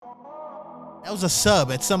That was a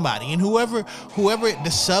sub at somebody, and whoever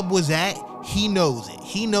the sub was at, he knows it.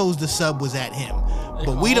 He knows the sub was at him,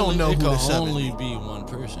 but we don't know who the sub is. It could only be one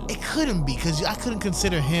person. It couldn't be, because I couldn't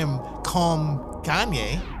consider him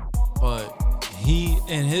Kalm-Ye. But he,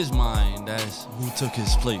 in his mind, that's who took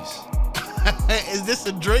his place. Is this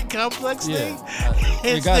a Drake complex thing?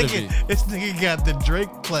 It gotta be. This nigga got the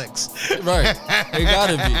Drakeplex. Right. It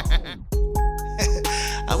gotta be.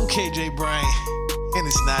 I'm KJ Bryant, and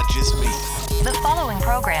it's not just me. The following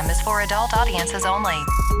program is for adult audiences only.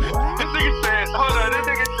 This nigga said, hold on, this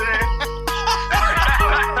nigga said.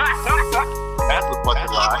 That's a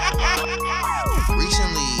fucking lie.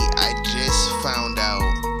 Recently, I just found out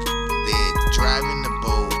that driving the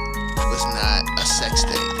boat was not a sex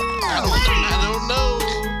thing. I don't know.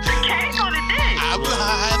 The cake or the dick? I'm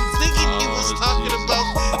thinking he was talking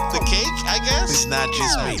about the cake, I guess. It's not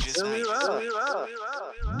just me.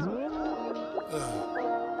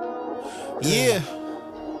 Yeah.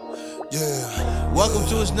 Welcome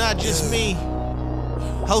to It's Not Just Me.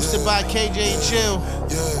 Hosted by KJ and Chill.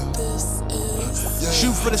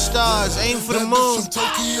 Shoot for the stars, aim for the moon.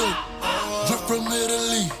 Tokyo, drip from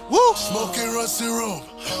Italy. Woo! Smoking Rusty Room.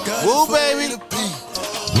 Woo, baby.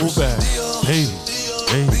 Woo, baby. Hey,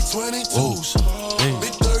 hey. Big 22s. Hey.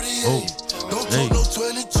 Big 38. Don't talk no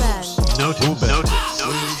 22s. No.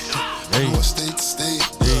 Hey. I'm state to state.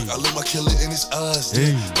 I look my killer in his eyes.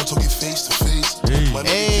 Hey. I'm talking face to face. My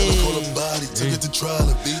nigga killer call a body. Took it to trial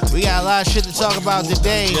and beat the We got a lot of shit to talk about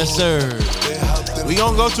today. Yes, sir. We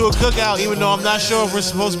gonna go to a cookout, even though I'm not sure if we're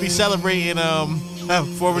supposed to be celebrating 4th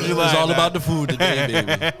of July. It's all about the food today,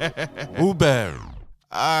 baby. Woo, baby.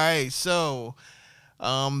 Alright, so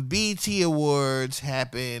BET Awards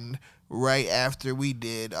happened right after we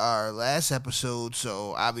did our last episode,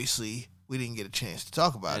 so obviously we didn't get a chance to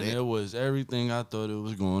talk about And it. it was everything I thought it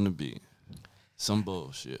was going to be. Some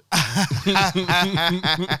bullshit. I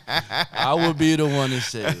would be the one to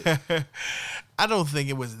say it. I don't think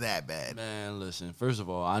it was that bad. Man, listen. First of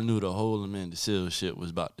all, I knew the whole Amanda Seales shit was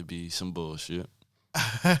about to be some bullshit.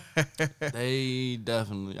 They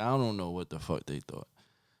definitely. I don't know what the fuck they thought.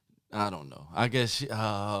 I don't know. I guess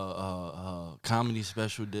comedy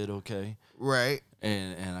special did okay, Right.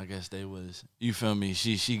 and I guess they was. You feel me?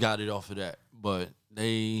 She got it off of that, but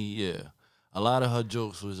a lot of her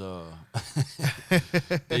jokes was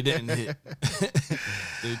they didn't hit.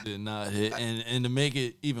 They did not hit, and to make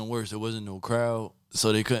it even worse, there wasn't no crowd,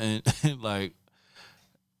 so they couldn't like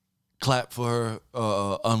clap for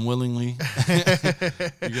her unwillingly. You know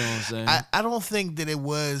what I'm saying? I don't think that it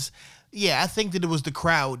was. Yeah, I think that it was the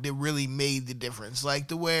crowd that really made the difference.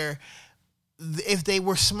 Like if they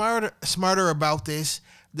were smarter about this,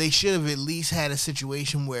 they should have at least had a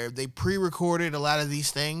situation where they pre-recorded a lot of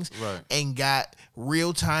these things and got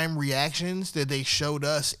real-time reactions that they showed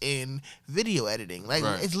us in video editing. Like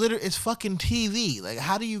it's fucking TV. Like,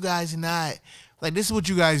 how do you guys not, like, this is what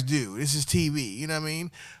you guys do. This is TV. You know what I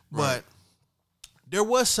mean? But there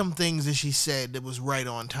was some things that she said that was right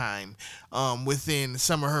on time within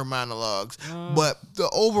some of her monologues. But the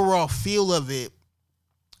overall feel of it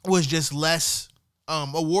was just less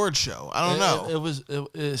award show. I don't know.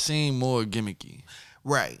 It seemed more gimmicky.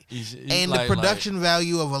 Right. And the production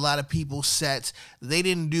value of a lot of people's sets, they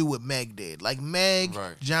didn't do what Meg did. Like Meg,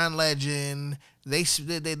 John Legend,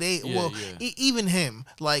 even him,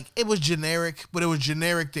 like, it was generic, but it was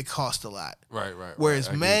generic that cost a lot. Right.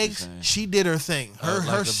 Whereas Meg's, she did her thing.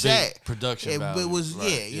 Her set production value. It was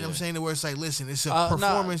you know what I'm saying, where it's like, listen, it's a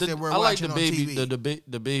performance that we're watching on TV.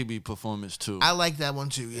 The baby performance too. I like that one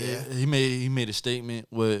too. Yeah. He made a statement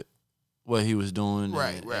with what he was doing.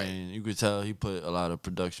 Right. And you could tell he put a lot of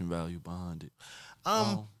production value behind it.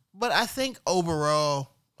 But I think overall,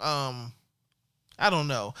 I don't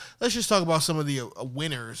know. Let's just talk about some of the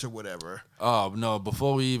winners or whatever. Oh, no.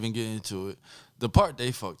 Before we even get into it, the part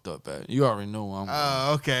they fucked up at, you already know where I'm going.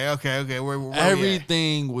 Okay. Where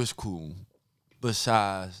everything was cool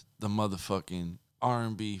besides the motherfucking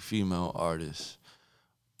R&B female artist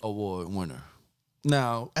award winner.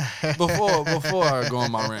 Now, before I go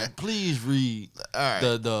on my rant, please read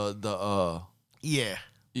the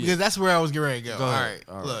because that's where I was getting ready to go. All right.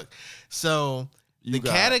 Look. So the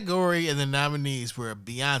category and the nominees were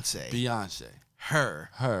Beyonce,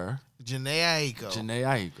 her, Jhené Aiko,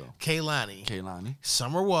 Kehlani,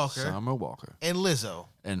 Summer Walker, and Lizzo.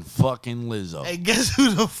 And fucking Lizzo. And guess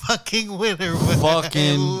who the fucking winner was?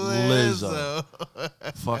 Fucking Lizzo.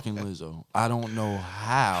 Fucking Lizzo. I don't know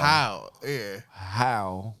how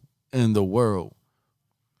in the world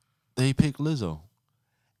they picked Lizzo.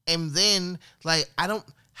 And then, like,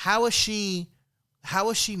 how is she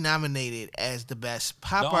nominated as the best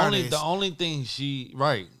pop artist? The only thing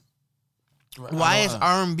Why is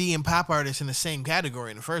R&B and pop artists in the same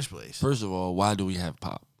category in the first place? First of all, why do we have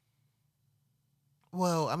pop?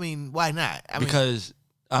 Well, I mean, why not? Because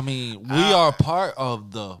we are part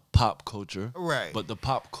of the pop culture, right? But the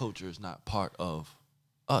pop culture is not part of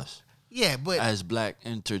us. Yeah, but as black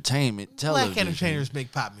entertainment television, black entertainers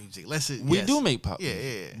make pop music. We do make pop music,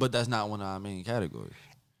 yeah. But that's not one of our main categories.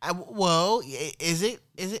 Is it?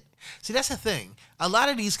 See, that's the thing. A lot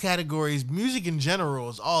of these categories, music in general,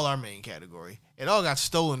 is all our main category. It all got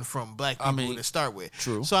stolen from black people to start with.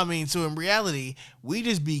 True. So in reality, we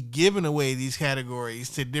just be giving away these categories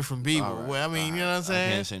to different people. Right, well, you know what I'm saying?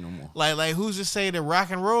 I can't say no more. Like who's to say that rock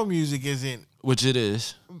and roll music isn't? Which it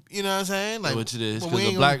is. You know what I'm saying? Like, which it is. Because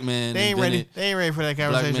the black man They ain't ready for that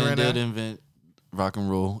conversation black man right now. did invent rock and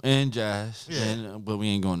roll and jazz. Yeah. But we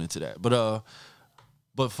ain't going into that. But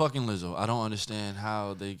fucking Lizzo, I don't understand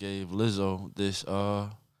how they gave Lizzo this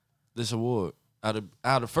award.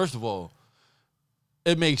 Out of first of all,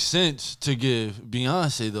 it makes sense to give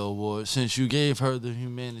Beyonce the award since you gave her the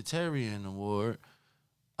humanitarian award.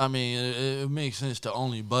 It makes sense to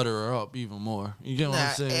only butter her up even more. You get what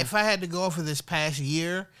I'm saying? If I had to go off of this past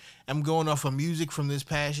year, I'm going off of music from this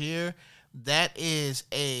past year. That is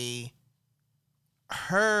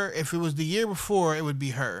her. If it was the year before, it would be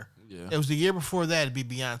her. Yeah. It was the year before that, it'd be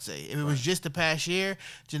Beyonce. If it was just the past year,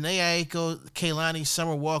 Jhené Aiko, Kehlani,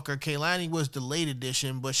 Summer Walker. Kehlani was the late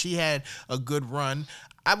edition, but she had a good run.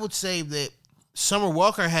 I would say that Summer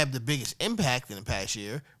Walker had the biggest impact in the past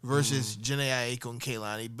year versus Jhené Aiko and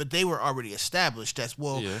Kehlani, but they were already established.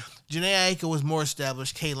 Jhené Aiko was more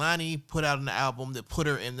established. Kehlani put out an album that put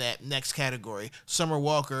her in that next category. Summer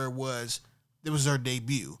Walker was her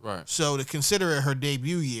debut. Right. So to consider it her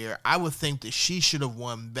debut year, I would think that she should have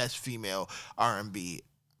won Best Female R&B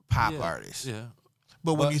Pop Artist. Yeah.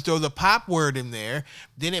 But when you throw the pop word in there,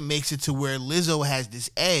 then it makes it to where Lizzo has this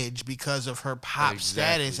edge because of her pop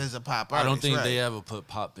status as a pop artist. I don't think they ever put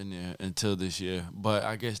pop in there until this year, but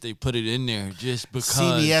I guess they put it in there just because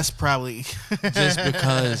CBS probably just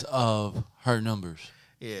because of her numbers.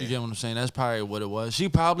 Yeah. You get what I'm saying? That's probably what it was. She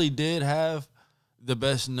probably did have the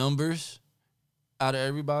best numbers out of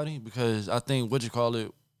everybody because I think was it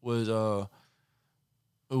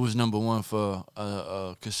was number one for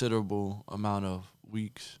a considerable amount of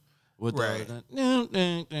weeks. With right. That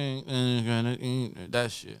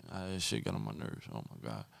shit got on my nerves. Oh my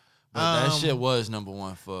god! But that shit was number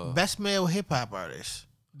one for Best Male Hip Hop Artist.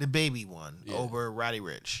 The Baby won over Roddy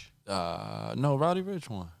Ricch. No, Roddy Ricch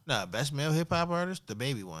won. Nah, Best Male Hip Hop Artist. The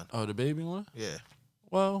Baby won. Oh, the Baby won. Yeah.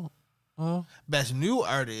 Well. Best New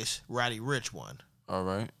Artist. Roddy Ricch won. All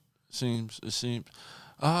right. It seems.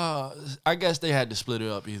 I guess they had to split it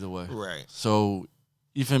up either way. Right. So,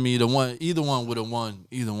 you feel me? Either one would have won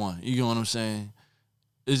either one. You get what I'm saying?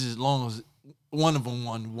 It's as long as one of them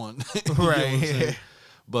won. Right.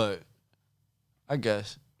 But I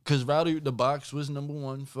guess because Rowdy the Box was number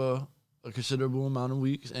one for a considerable amount of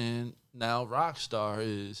weeks, and now Rockstar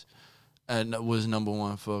was number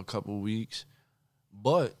one for a couple of weeks,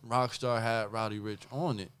 but Rockstar had Roddy Ricch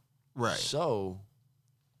on it. Right. So,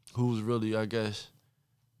 who's really, I guess?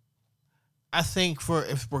 I think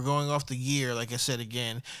if we're going off the year, like I said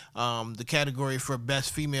again, the category for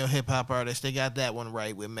Best Female Hip Hop Artist, they got that one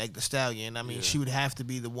right with Meg Thee Stallion. She would have to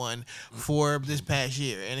be the one for this past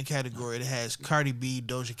year in a category that has Cardi B,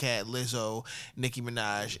 Doja Cat, Lizzo, Nicki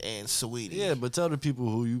Minaj, and Saweetie. Yeah, but tell the people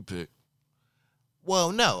who you pick.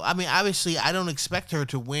 Well, no. Obviously, I don't expect her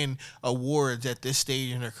to win awards at this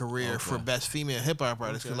stage in her career for Best Female Hip Hop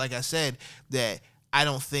Artist. Because, like I said, that I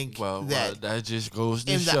don't think that just goes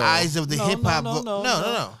to in show. the eyes of the hip hop.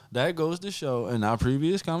 No. That goes to show. In our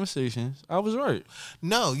previous conversations, I was right.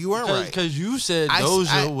 No, you weren't right. Because you said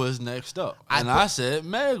Doja was next up, I said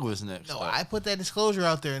Meg was next up. No, I put that disclosure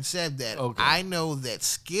out there and said that I know that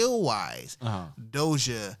skill wise,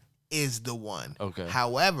 Doja is the one. Okay.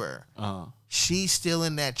 However, she's still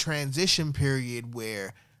in that transition period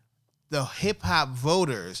where the hip hop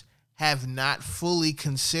voters have not fully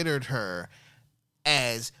considered her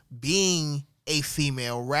as being a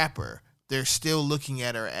female rapper. They're still looking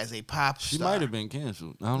at her as a pop star. She might have been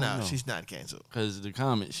canceled. I don't know. No, she's not canceled. Because the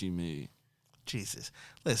comment she made. Jesus.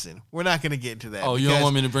 Listen, we're not going to get into that. Oh, you don't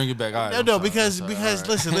want me to bring it back? All right, no, because right.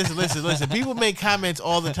 listen. People make comments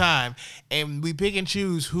all the time, and we pick and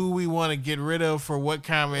choose who we want to get rid of for what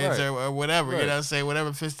comments or whatever. Right. You know what I'm saying?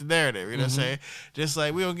 Whatever fits the narrative. You know what I'm saying? Just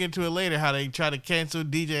like we will get into it later, how they try to cancel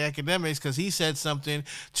DJ Academics because he said something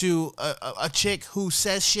to a chick who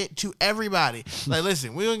says shit to everybody. Like,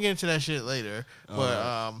 listen, we will get into that shit later.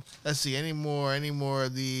 But let's see, any more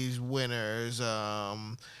of these winners.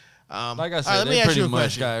 Like I all said, right, let me they ask pretty you a much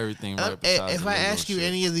question. got everything right. besides If the I little ask you shit.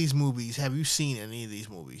 any of these movies, have you seen any of these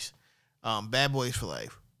movies? Bad Boys for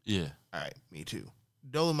Life. Yeah. All right, me too.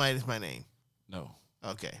 Dolomite Is My Name. No.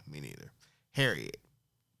 Okay, me neither. Harriet.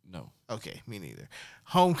 No. Okay, me neither.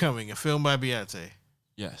 Homecoming, a film by Beyonce.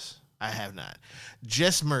 Yes. I have not.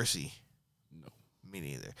 Just Mercy. No. Me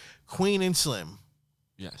neither. Queen and Slim.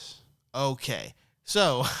 Yes. Okay.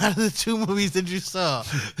 So, out of the two movies that you saw,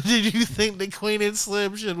 did you think that Queen and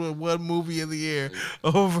Slim should win one movie of the year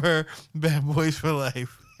over Bad Boys for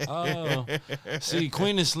Life? Oh, see,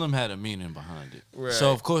 Queen and Slim had a meaning behind it, Right.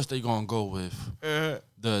 so of course they gonna go with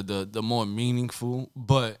the more meaningful,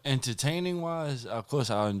 but entertaining wise, of course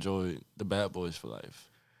I enjoyed the Bad Boys for Life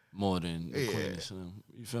more than the Queen and Slim.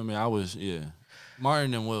 You feel me?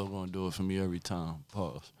 Martin and Will gonna do it for me every time.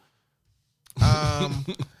 Pause.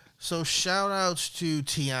 So shout outs to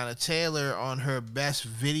Tiana Taylor on her Best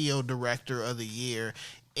Video Director of the Year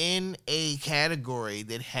in a category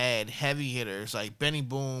that had heavy hitters like Benny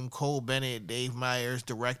Boom, Cole Bennett, Dave Meyers,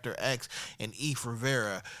 Director X, and Eve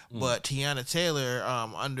Rivera. But Tiana Taylor,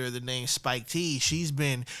 under the name Spike T, she's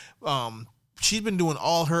been doing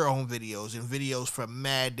all her own videos and videos from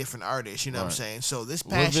mad different artists, you know what I'm saying? So this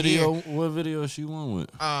past What video she won with?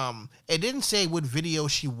 it didn't say what video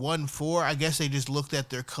she won for. I guess they just looked at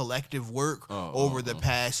their collective work over the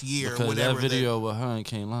past year. Because whatever that video with her and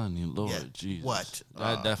Kalm-Ye, Lord Jesus. What?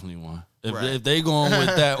 That definitely won. right. If they going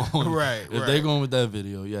with that one. Right. They going with that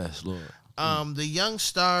video, yes, Lord. The Young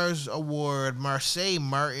Stars Award, Marseille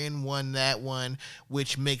Martin won that one,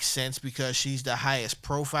 which makes sense because she's the highest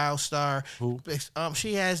profile star. Who?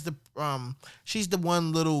 She has she's the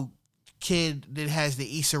one little kid that has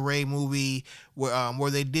the Issa Rae movie where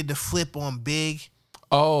they did the flip on Big.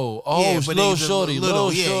 Oh, Yeah, it's but Lil he's a Shorty. little-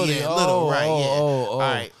 Lil yeah, Shorty. yeah, little, right, yeah. All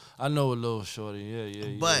right. I know a Lil Shorty.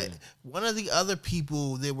 Yeah. But one of the other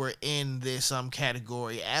people that were in this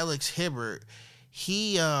category, Alex Hibbert,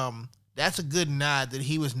 he that's a good nod that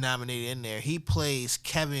he was nominated in there. He plays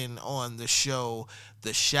Kevin on the show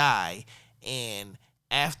The Shy, and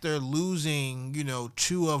after losing,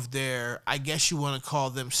 two of their, I guess you want to call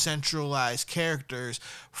them centralized characters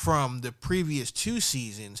from the previous two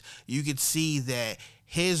seasons, you could see that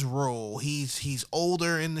his role, he's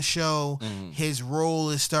older in the show, his role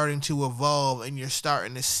is starting to evolve, and you're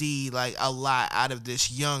starting to see like a lot out of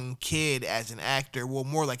this young kid as an actor, well,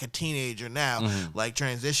 more like a teenager now, like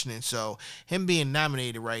transitioning. So him being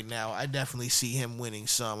nominated right now, I definitely see him winning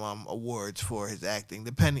some awards for his acting,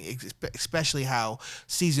 depending, especially how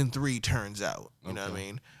season 3 turns out. You know what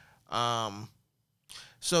I mean?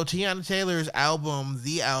 So Tiana Taylor's album,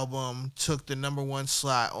 The Album, took the #1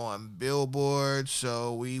 slot on Billboard,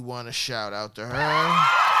 so we want to shout out to her.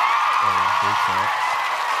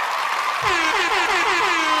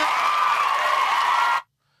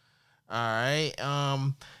 All right.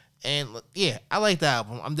 And yeah, I like the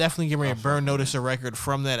album. I'm definitely getting ready to burn notice a record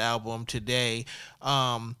from that album today.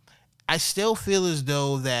 I still feel as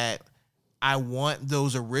though that I want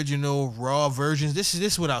those original raw versions. This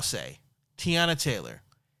is what I'll say. Tiana Taylor,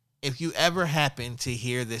 if you ever happen to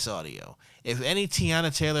hear this audio, if any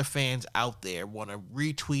Tiana Taylor fans out there want to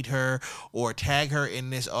retweet her or tag her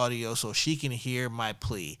in this audio so she can hear my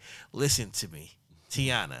plea, listen to me.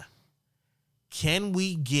 Tiana, can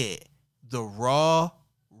we get the raw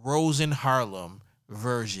Rosen Harlem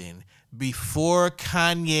version before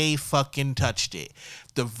Kanye fucking touched it?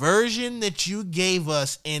 The version that you gave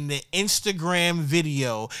us in the Instagram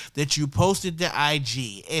video that you posted to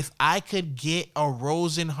IG, if I could get a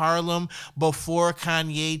Rosen Harlem before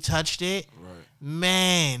Kanye touched it,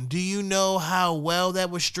 man, do you know how well that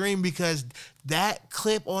was streamed? Because that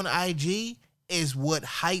clip on IG is what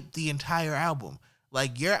hyped the entire album.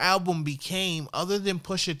 Like, your album became, other than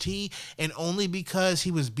Pusha T, and only because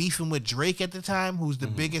he was beefing with Drake at the time, who's the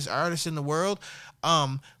biggest artist in the world,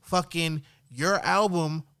 fucking your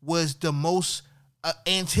album was the most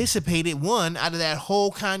anticipated one out of that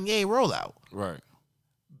whole Kanye rollout. Right.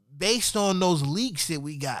 Based on those leaks that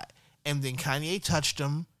we got. And then Kanye touched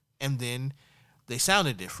them, and then they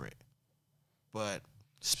sounded different. But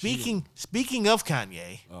speaking of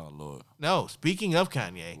Kanye. Oh, Lord. No, speaking of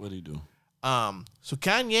Kanye. What'd he do? So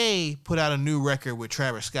Kanye put out a new record with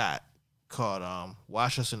Travis Scott called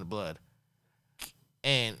Wash Us in the Blood.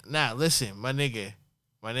 And now listen, my nigga.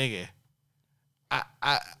 All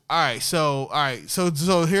right,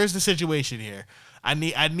 so here's the situation here. I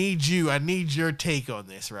need your take on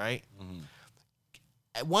this, right?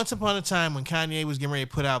 Once upon a time when Kanye was getting ready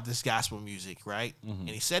to put out this gospel music, right? And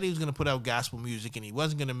he said he was going to put out gospel music and he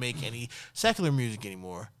wasn't going to make any secular music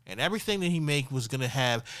anymore. And everything that he make was going to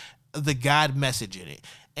have the God message in it.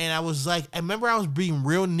 And I was like, I remember I was being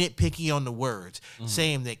real nitpicky on the words,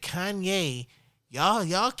 saying that Kanye,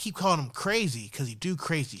 y'all keep calling him crazy because he do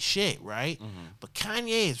crazy shit, right? But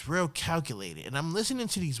Kanye is real calculated. And I'm listening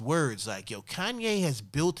to these words like, yo, Kanye has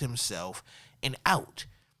built himself an out.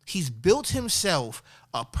 He's built himself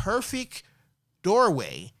a perfect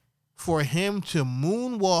doorway for him to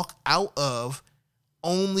moonwalk out of,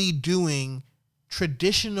 only doing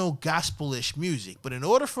traditional gospelish music. But in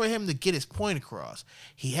order for him to get his point across,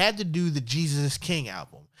 he had to do the Jesus is King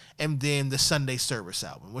album and then the Sunday Service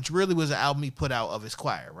album, which really was an album he put out of his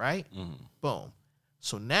choir, right? Boom.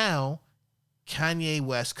 So now Kanye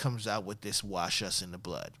West comes out with this Wash Us in the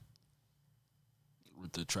Blood.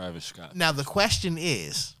 With the Travis Scott. Now the question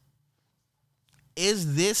is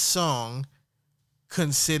this song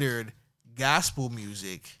considered gospel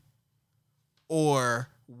music, or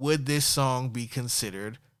would this song be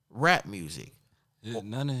considered rap music?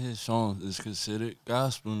 None of his songs is considered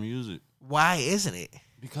gospel music. Why isn't it?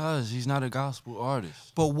 Because he's not a gospel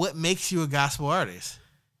artist. But what makes you a gospel artist?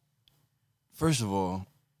 First of all,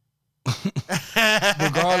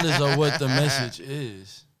 regardless of what the message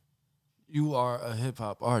is, you are a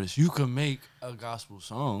hip-hop artist. You can make a gospel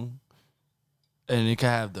song, and it can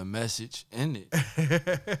have the message in it.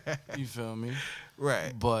 You feel me?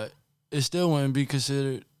 Right. But it still wouldn't be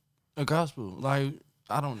considered a gospel. Like,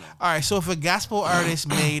 I don't know. All right, so if a gospel artist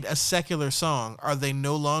made a secular song, are they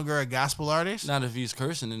no longer a gospel artist? Not if he's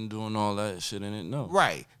cursing and doing all that shit in it, no.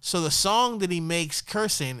 Right. So the song that he makes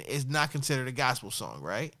cursing is not considered a gospel song,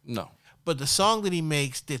 right? No. But the song that he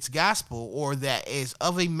makes that's gospel, or that is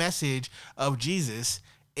of a message of Jesus,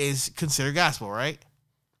 is considered gospel, right?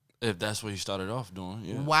 If that's what you started off doing,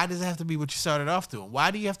 yeah. Why does it have to be what you started off doing?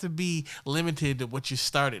 Why do you have to be limited to what you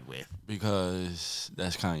started with? Because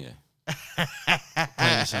that's Kanye. Plain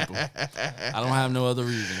and simple. I don't have no other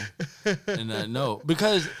reason. And no,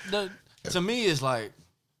 because to me it's like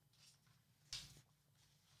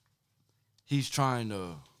he's trying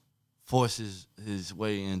to force his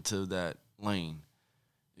way into that lane.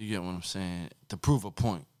 You get what I'm saying? To prove a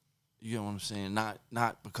point. You get what I'm saying?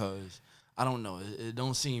 Not because I don't know. It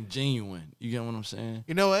don't seem genuine. You get what I'm saying?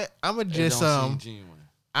 You know what? I'm gonna just it don't seem genuine.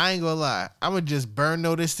 I ain't gonna lie. I'm gonna just burn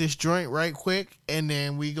notice this joint right quick, and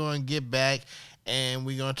then we gonna get back and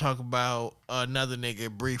we gonna talk about another nigga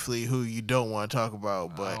briefly who you don't want to talk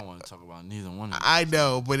about. But I don't want to talk about neither one of them. I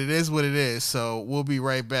know, but it is what it is. So we'll be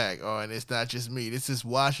right back. Oh, and it's not just me. This is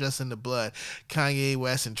Wash Us in the Blood, Kanye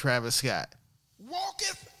West and Travis Scott.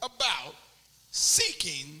 Walketh about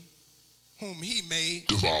seeking whom he may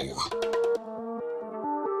devour.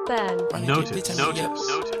 Notice.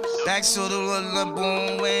 Back to the little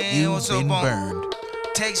boom way. You've been burned.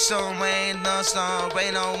 Take some rain, non-stop,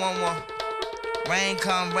 rain on 1-1. Rain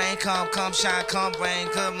come, shine, come, rain,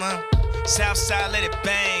 come on. Southside, let it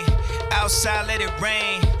bang. Outside, let it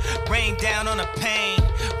rain. Rain down on the pain.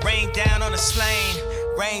 Rain down on the slain.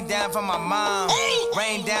 Rain down from my mom.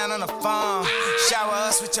 Rain down on the farm. Shower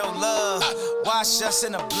us with your love. Wash us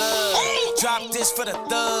in the blood. Drop this for the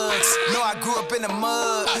thugs. Know I grew up in the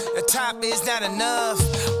mud. The top is not enough.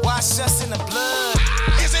 Wash us in the blood.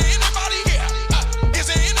 Is there anybody here? Is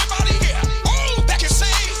there anybody here that can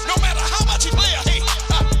sing no matter how much you play?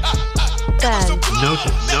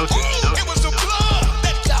 Notice. It was the blood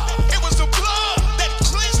that it was the blood that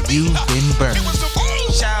cleansed me. You've been burned. It was the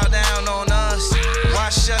Shower down on us.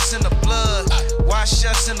 Wash us in the blood. Wash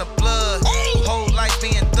us in the blood. Whole life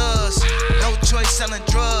being thugs. No choice selling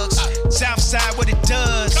drugs. Southside what it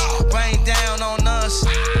does. Rain down on us.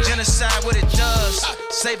 Genocide what it does.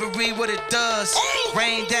 Slavery what it does.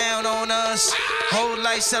 Rain down on us. Whole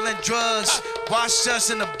life selling drugs. Wash us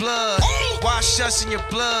in the blood. Wash us in your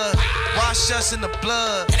blood. Wash us in the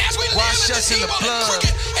blood. Wash us in the blood.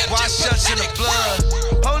 Wash us in the blood.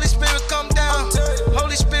 Holy Spirit come down.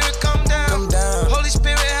 Holy Spirit come down. Holy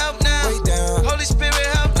Spirit help now. Holy Spirit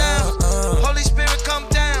help now. Holy Spirit come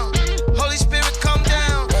down. Holy Spirit come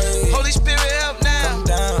down. Holy Spirit help now.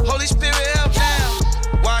 Holy Spirit help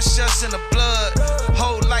now. Wash us in the blood.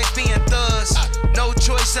 Whole life being thugs. No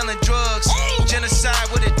choice selling drugs. Genocide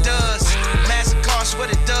what it does. Mass cost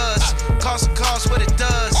what it does. Cost what it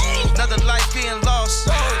does. Another life being lost.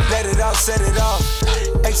 Let it out, set it off.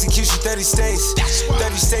 Execution 30 states.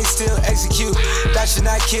 30 states still execute. That should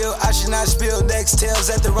not kill, I should not spill. Next tails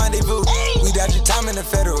at the rendezvous. We dodge your time in the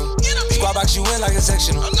federal. Squad box you in like a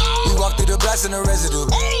sectional. We walk through the blast in the residue.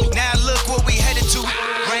 Now look what we headed to.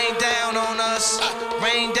 Rain down on us.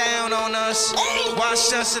 Rain down on us.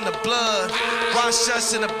 Wash us in the blood. Wash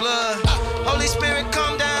us in the blood. Holy Spirit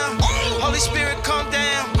come down. Holy Spirit come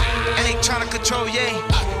down. And they tryna control, yeah.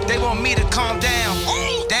 They want me to calm down.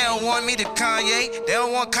 Down want me to Kanye. They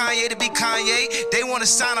don't want Kanye to be Kanye. They want to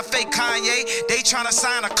sign a fake Kanye. They tryna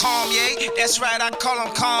sign a Kalm-Ye. That's right, I call him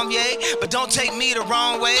Kalm-Ye. But don't take me the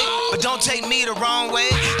wrong way. But don't take me the wrong way.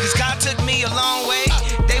 Cause God took me a long way.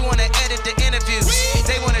 They wanna edit the interviews.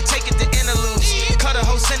 They wanna take it to interludes. Cut a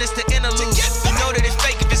whole sentence to interlude. You know that it's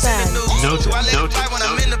fake if it's in the news. Noted, Do I let it noted, fly when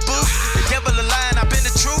I'm in the booth? The devil a lie and I've been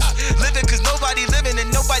the truth. Living cause nobody living and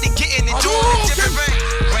nobody getting it. Doing it different.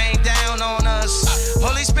 Rain down on us.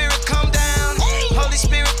 Holy Spirit come down. Holy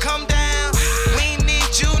Spirit come down. We need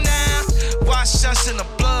you now. Wash us in the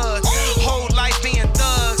blood. Whole life being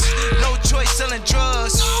thugs. No choice selling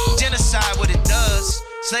drugs. Genocide what it does.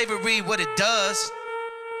 Slavery what it does.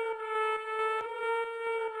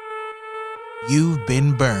 You've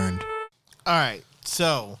been burned. All right,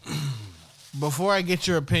 so before I get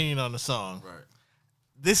your opinion on the song, Right.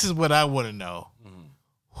 this is what I want to know.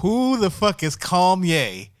 Who the fuck is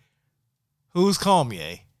Kalm-Ye? Who's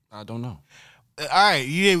Kalm-Ye? I don't know. All right,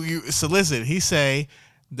 so listen. He say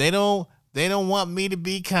they don't want me to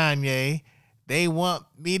be Kanye. They want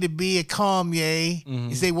me to be a Kalm-Ye.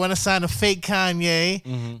 He say want to sign a fake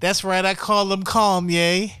Kanye. That's right. I call him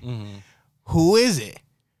Kalm-Ye. Who is it?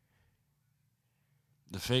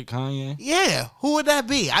 The fake Kanye? Yeah, who would that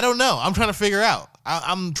be? I don't know. I'm trying to figure out.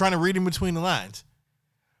 I'm trying to read in between the lines.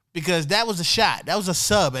 Because that was a shot. That was a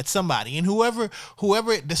sub at somebody. And whoever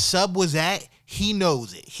the sub was at, he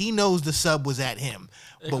knows it. He knows the sub was at him.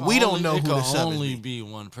 But we don't know who the sub is. It could only be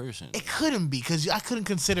one person. It couldn't be, because I couldn't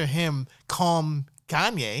consider him Calm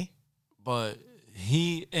Kanye. But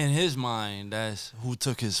he, in his mind, that's who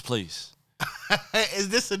took his place. Is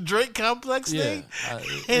this a Drakeplex thing?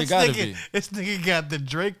 It gotta be. This nigga got the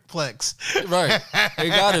Drakeplex. Right. It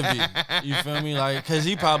gotta be. You feel me? Like, cause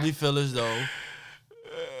he probably feel as though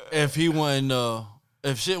if he wouldn't,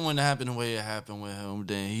 if shit wouldn't happen the way it happened with him,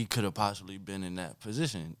 then he could have possibly been in that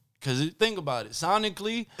position. Cause think about it,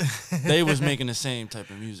 sonically, they was making the same type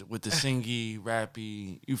of music with the singy,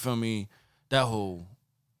 rappy. You feel me? That whole.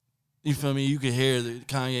 You feel me? You could hear the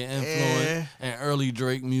Kanye influence and early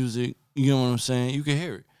Drake music. You know what I'm saying? You can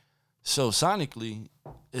hear it. So sonically,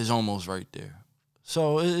 it's almost right there.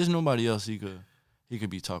 So there's nobody else he could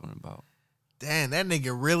be talking about. Damn, that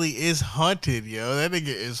nigga really is haunted, yo. That nigga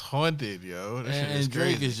is haunted, yo. That shit is And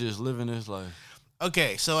Drake crazy. is just living his life.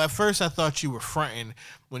 Okay, so at first I thought you were fronting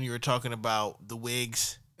when you were talking about the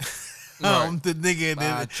wigs. Right. The nigga.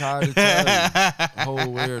 I tried to tell you,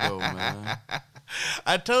 whole weirdo, man.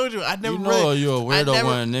 I told you I never. You know really, you're a weirdo never,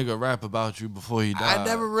 when a nigga rap about you before he died. I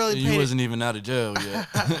never really. You paid wasn't even out of jail yet.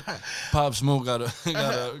 Pop Smoke got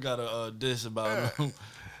a diss about him.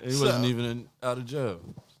 He wasn't even out of jail.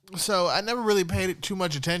 So I never really paid too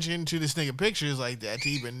much attention to this nigga pictures like that to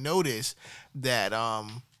even notice that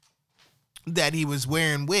that he was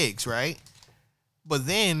wearing wigs, right? But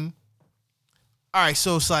then, all right,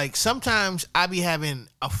 so it's like sometimes I be having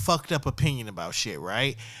a fucked up opinion about shit,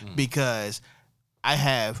 right? Because I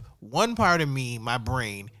have one part of me, my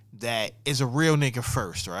brain, that is a real nigga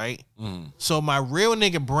first, right? So my real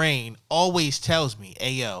nigga brain always tells me,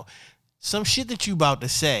 hey, yo, some shit that you about to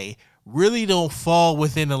say really don't fall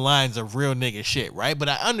within the lines of real nigga shit, right? But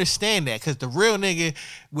I understand that because the real nigga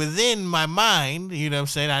within my mind, you know what I'm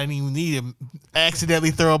saying? I didn't even need to accidentally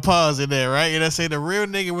throw a pause in there, right? You know what I'm saying? The real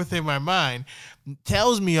nigga within my mind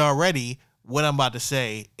tells me already what I'm about to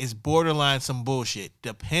say is borderline some bullshit,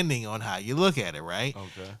 depending on how you look at it, right?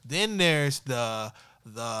 Okay. Then there's the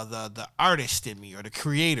artist in me or the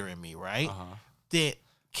creator in me, right? That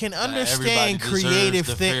can understand everybody creative deserves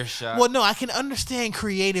the fair things. shot. Well, no, I can understand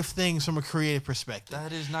creative things from a creative perspective.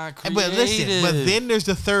 That is not creative. But listen, but then there's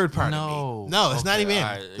the third part of No. me. No, it's not Okay, even. all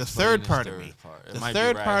right, The explain third this part of third me. part. It The might be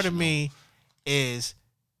third part of rational. me is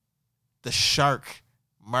the shark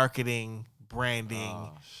marketing, branding,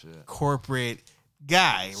 Oh, shit. corporate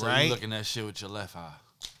guy, So right? you looking at shit with your left eye.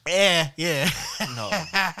 Yeah. No,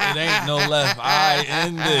 it ain't no left eye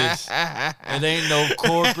in this. It ain't no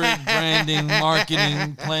corporate branding,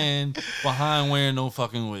 marketing plan behind wearing no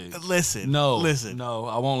fucking wigs. Listen. No, Listen. no,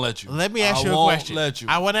 I won't let you. Let me ask I you a won't question. Let you.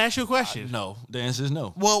 I want to ask you a question. No, the answer is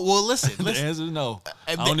no. Well, listen. The listen. answer is no.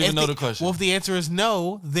 I don't even know the question. Well, if the answer is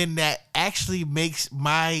no, then that actually makes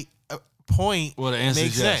my point Well, the answer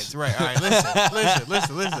make is yes. sense. Right. All right.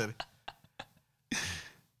 Listen.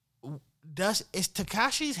 Is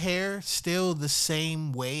Tekashi's hair still the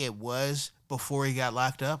same way it was before he got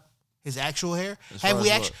locked up? His actual hair? As far as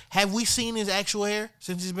what? Have we seen his actual hair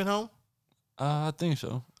since he's been home? I think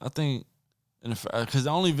so. I think, because the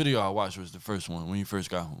only video I watched was the first one when he first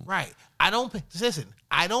got home. Right. I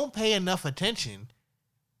don't pay enough attention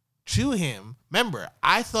to him. Remember,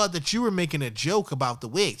 I thought that you were making a joke about the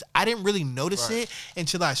wigs. I didn't really notice it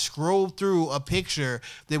until I scrolled through a picture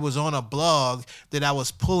that was on a blog that I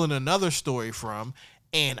was pulling another story from,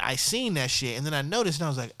 and I seen that shit, and then I noticed, and I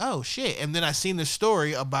was like, oh shit. And then I seen the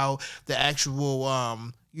story about the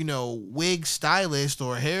actual wig stylist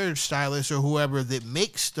or hair stylist or whoever that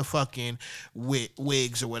makes the fucking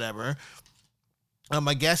wigs or whatever.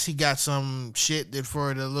 I guess he got some shit that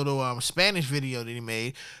for the little Spanish video that he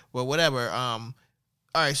made, but whatever. All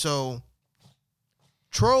right, so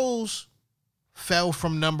Trolls fell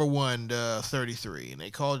from number 1 to 33, and they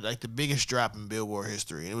called it like the biggest drop in Billboard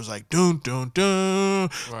history. And it was like dun dun dun,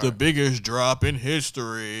 the biggest drop in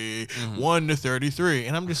history, 1 to 33.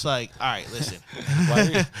 And I'm just like, all right, listen,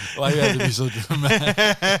 why you have to be so dramatic?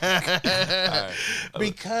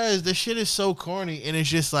 Because the shit is so corny, and it's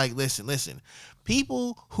just like, listen.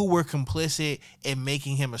 People who were complicit in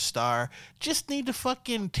making him a star just need to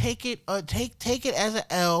fucking take it as an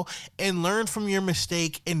L and learn from your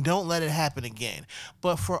mistake and don't let it happen again.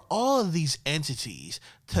 But for all of these entities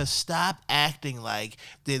to stop acting like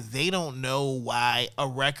that they don't know why a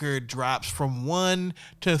record drops from 1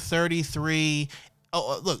 to 33.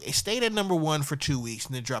 Oh, look, it stayed at number 1 for 2 weeks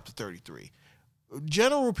and then dropped to 33.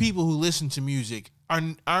 General people who listen to music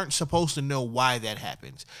aren't supposed to know why that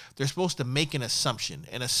happens. They're supposed to make an assumption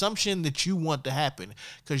that you want to happen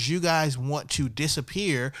because you guys want to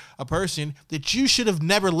disappear a person that you should have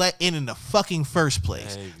never let in the fucking first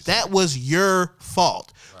place. Exactly. That was your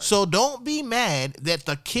fault. Right. So don't be mad that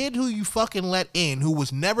the kid who you fucking let in, who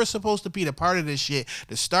was never supposed to be the part of this shit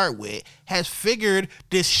to start with, has figured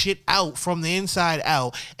this shit out from the inside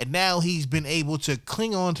out, and now he's been able to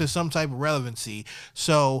cling on to some type of relevancy.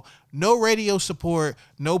 So no radio support,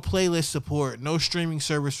 no playlist support, no streaming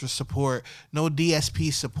service for support, no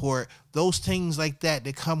DSP support, those things like that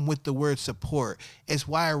come with the word support is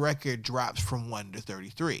why a record drops from 1 to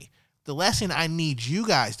 33. The lesson I need you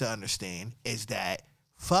guys to understand is that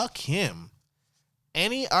fuck him.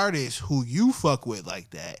 Any artist who you fuck with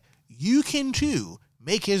like that, you can too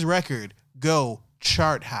make his record go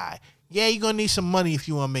chart high. Yeah, you're going to need some money if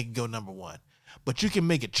you want to make it go number 1, but you can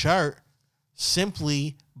make a chart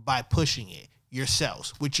simply by pushing it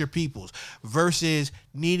yourselves with your peoples versus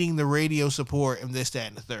needing the radio support and this, that,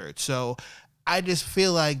 and the third. So I just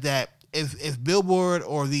feel like that if Billboard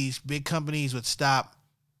or these big companies would stop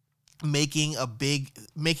making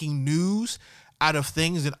news out of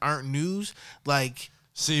things that aren't news, like,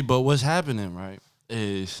 see, but what's happening, right,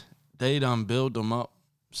 is they done build them up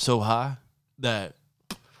so high that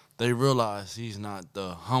they realize he's not the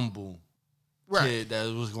humble kid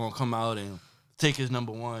that was going to come out and take his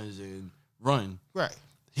number 1s and run. Right.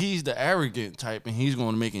 He's the arrogant type, and he's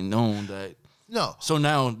going to make it known that. No. So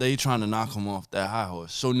now they trying to knock him off that high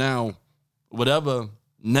horse. So now, whatever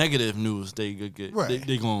negative news they could get,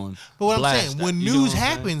 they going. But what I'm saying, when news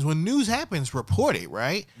happens, report it,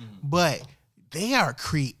 right? Mm-hmm. But they are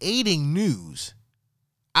creating news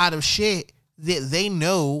out of shit that they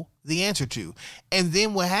know the answer to, and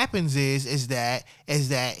then what happens is that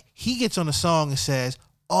he gets on a song and says,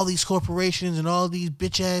 all these corporations and all these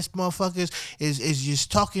bitch ass motherfuckers is just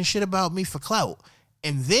talking shit about me for clout.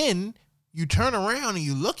 And then you turn around and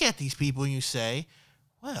you look at these people and you say,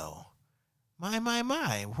 well, my,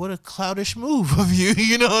 what a cloutish move of you.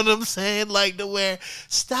 You know what I'm saying? Like, to where,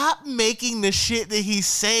 stop making the shit that he's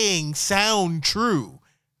saying sound true.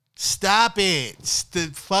 Stop it.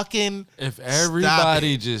 If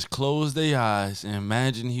everybody just closed their eyes and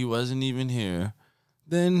imagine he wasn't even here,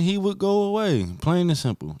 then he would go away. Plain and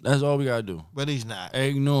simple. That's all we gotta do. But he's not.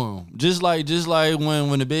 Ignore him. Just like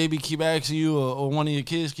when the baby keep asking you or one of your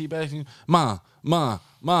kids keep asking you, ma,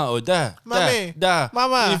 or da.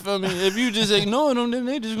 Mama. You feel me? If you just ignore them, then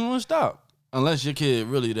they just gonna stop. Unless your kid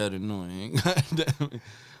really that annoying.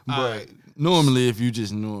 But normally if you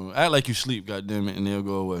just ignore them, act like you sleep, goddammit, and they'll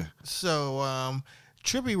go away. So,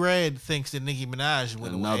 Trippie Redd thinks that Nicki Minaj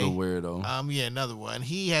went another away. Weirdo. Yeah, another one.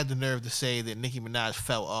 He had the nerve to say that Nicki Minaj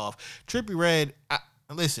fell off. Trippie Redd,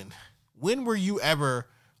 listen, when were you ever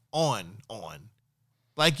on?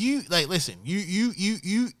 Listen,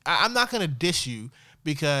 I'm not going to diss you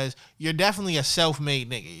because you're definitely a self-made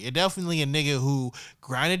nigga. You're definitely a nigga who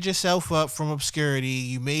grinded yourself up from obscurity.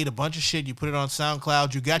 You made a bunch of shit. You put it on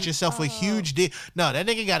SoundCloud. You got yourself a huge deal. No, that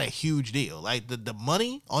nigga got a huge deal. Like, the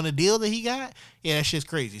money on the deal that he got, yeah, that shit's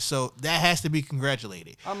crazy. So that has to be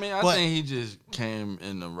congratulated. I mean, I think he just came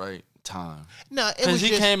in the right time. No, because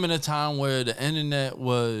he came in a time where the internet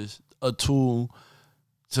was a tool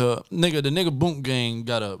to the nigga Boom Gang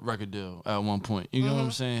got a record deal at one point. You know what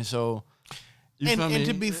I'm saying? So. And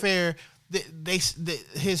to be fair,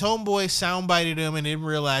 his homeboy soundbited him and didn't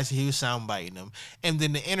realize he was soundbiting him. And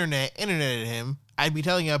then the interneted him. I'd be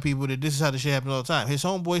telling y'all people that this is how the shit happens all the time. His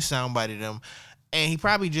homeboy soundbited him, and he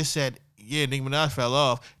probably just said, "Yeah, Nicki Minaj fell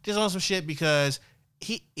off," just on some shit because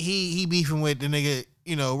he beefing with the nigga,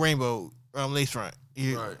 Rainbow Lace Front,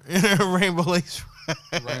 Right. Rainbow Lace Front.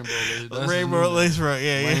 Rainbow Lace Front,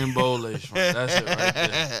 yeah. Rainbow Lace Front. That's it right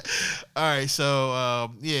there. All right,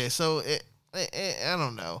 so so I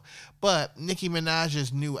don't know, but Nicki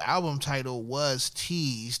Minaj's new album title was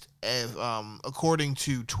teased as, according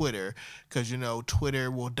to Twitter, because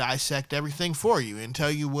Twitter will dissect everything for you and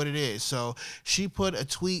tell you what it is. So she put a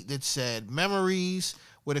tweet that said "memories"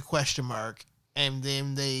 with a question mark, and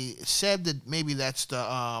then they said that maybe that's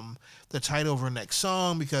the title of her next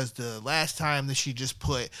song, because the last time that she just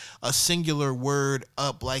put a singular word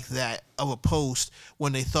up like that of a post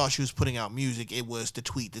when they thought she was putting out music, it was the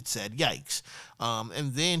tweet that said "yikes."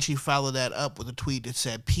 And then she followed that up with a tweet that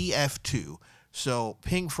said PF2. So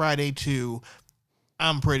Pink Friday 2,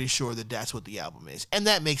 I'm pretty sure that that's what the album is. And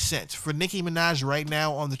that makes sense. For Nicki Minaj right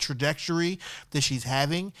now on the trajectory that she's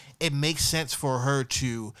having, it makes sense for her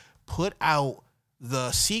to put out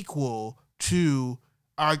the sequel to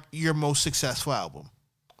your most successful album.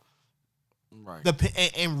 Right.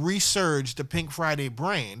 And resurge the Pink Friday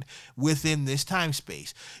brand within this time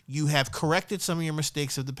space. You have corrected some of your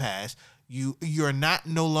mistakes of the past. You're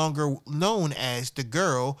no longer known as the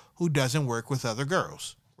girl who doesn't work with other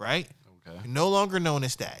girls, right? Okay. You're no longer known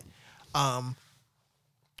as that.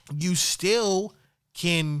 You still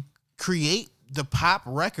can create the pop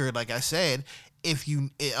record, like I said, if you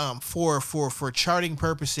for charting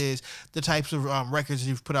purposes, the types of records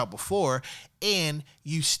you've put out before, and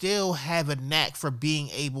you still have a knack for being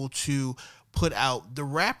able to put out the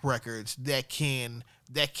rap records that can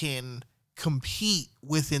compete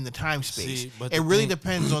within the time space. But it really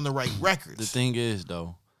depends on the right records. The thing is,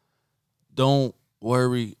 though, don't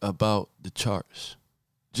worry about the charts.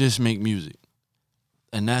 Just make music.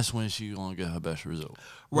 And that's when she's going to get her best result.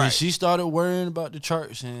 Right. When she started worrying about the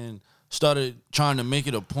charts and started trying to make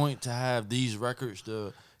it a point to have these records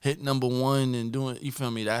to hit number one and doing, you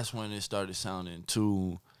feel me, that's when it started sounding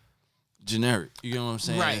too generic. You know what I'm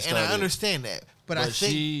saying? Right, and I understand that. But I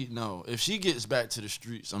think if she gets back to the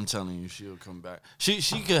streets, I'm telling you, she'll come back. She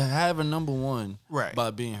could have a number one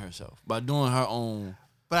by being herself, by doing her own.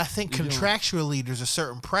 But I think contractually, there's a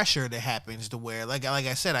certain pressure that happens to where, like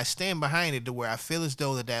I said, I stand behind it to where I feel as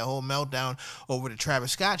though that whole meltdown over the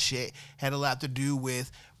Travis Scott shit had a lot to do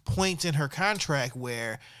with points in her contract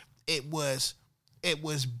where it was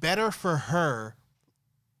better for her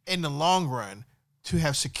in the long run to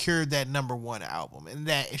have secured that number one album, and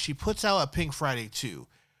that if she puts out a Pink Friday 2,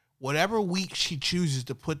 whatever week she chooses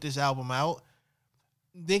to put this album out,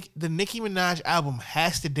 the Nicki Minaj album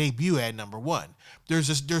has to debut at number one.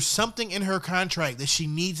 There's something in her contract that she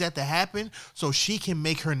needs that to happen so she can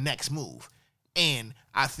make her next move. And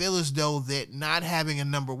I feel as though that not having a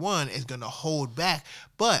number one is going to hold back,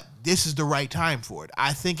 but this is the right time for it.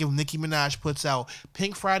 I think if Nicki Minaj puts out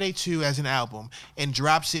Pink Friday 2 as an album and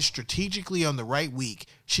drops it strategically on the right week,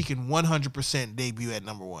 she can 100% debut at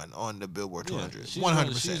number one on the Billboard 200.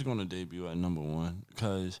 100%. She's going to debut at number one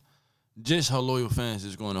because just her loyal fans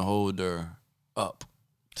is going to hold her up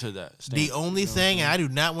to that standard. The only thing, and I do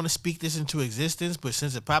not want to speak this into existence, but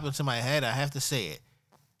since it popped into my head, I have to say it.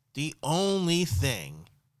 The only thing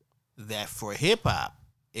that for hip-hop,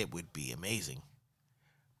 it would be amazing.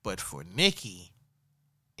 But for Nicki,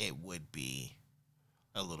 it would be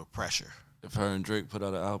a little pressure. If her and Drake put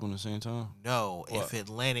out an album at the same time? No, if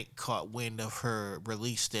Atlantic caught wind of her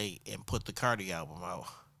release date and put the Cardi album out.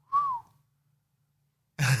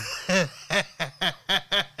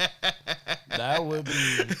 That would be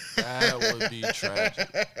tragic. That would be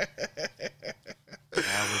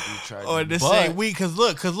tragic. Or the same week, because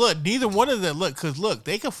look, neither one of them,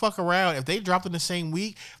 they could fuck around. If they dropped in the same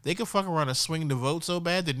week, they could fuck around and swing the vote so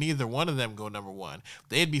bad that neither one of them go number one.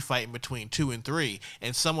 They'd be fighting between 2 and 3,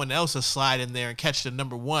 and someone else will slide in there and catch the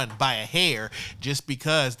number one by a hair just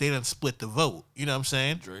because they done split the vote. You know what I'm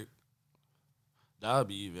saying? Drake. That would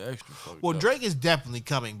be even extra fucked Well, up. Drake is definitely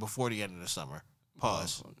coming before the end of the summer.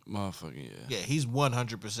 Pause. Motherfucking yeah. Yeah, he's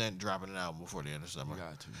 100% dropping an album before the end of summer.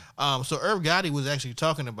 Got to. So Irv Gotti was actually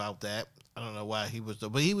talking about that. I don't know why he was,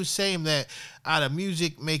 but he was saying that out of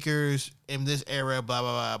music makers in this era, blah,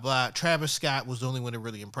 blah, blah, blah, Travis Scott was the only one that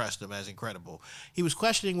really impressed him as incredible. He was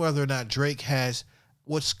questioning whether or not Drake has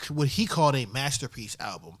what he called a masterpiece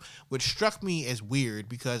album, which struck me as weird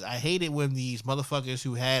because I hate it when these motherfuckers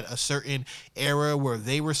who had a certain era where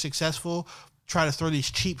they were successful try to throw these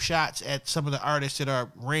cheap shots at some of the artists that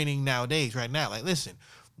are reigning nowadays right now. Like, listen,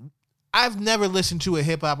 I've never listened to a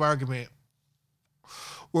hip hop argument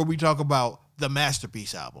where we talk about the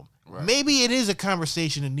Masterpiece album. Right. Maybe it is a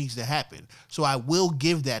conversation that needs to happen. So I will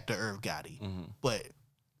give that to Irv Gotti. But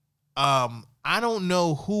I don't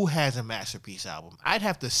know who has a Masterpiece album. I'd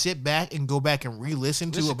have to sit back and go back and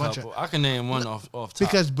re-listen to a bunch of. I can name one off top.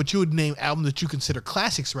 But you would name albums that you consider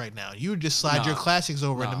classics right now. You would just slide your classics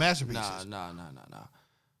over into masterpieces. Nah.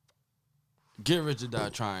 Get Rich or Die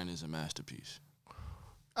Trying is a masterpiece.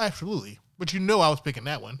 Absolutely. But you know I was picking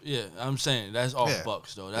that one. Yeah, I'm saying that's off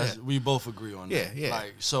Bucks though. We both agree on that. Yeah.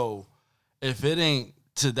 Like, so if it ain't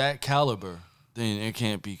to that caliber, then it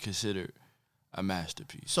can't be considered a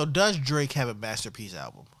masterpiece. So does Drake have a masterpiece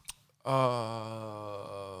album?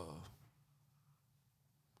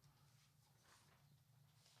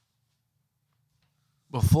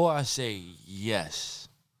 Before I say yes,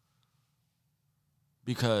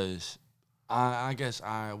 because I guess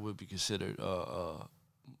I would be considered a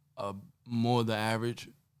more the average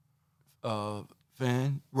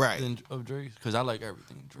fan of Drake, because I like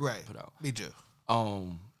everything Drake put out. Me too.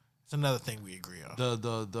 It's another thing we agree on.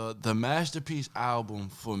 The masterpiece album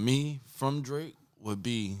for me from Drake would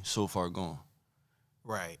be So Far Gone.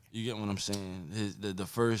 Right. You get what I'm saying? The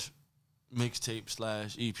first mixtape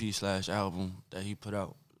 / EP / album that he put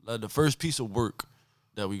out. Like the first piece of work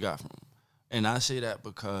that we got from him. And I say that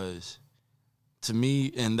because to me,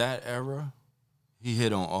 in that era, he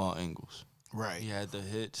hit on all angles. Right. He had the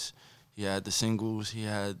hits, he had the singles, he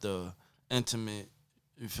had the intimate,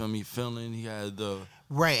 you feel me, feeling, he had the...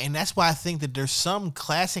 Right, and that's why I think that there's some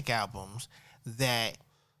classic albums that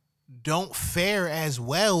don't fare as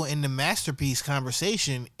well in the masterpiece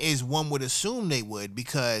conversation as one would assume they would,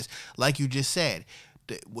 because, like you just said,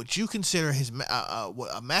 what you consider his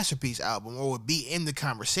a masterpiece album or would be in the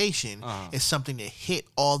conversation is something that hit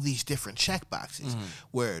all these different check boxes.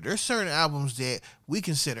 Where there's certain albums that we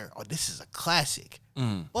consider, oh, this is a classic,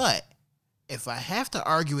 but if I have to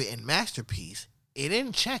argue it in masterpiece, it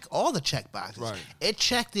didn't check all the check boxes. Right. It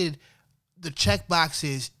checked the check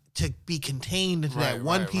boxes to be contained into that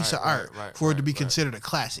one piece of art for it to be considered a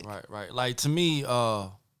classic. Right. Like, to me,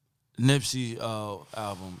 Nipsey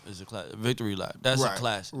album is a classic. Victory Lap. That's a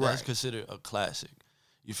classic. That's considered a classic.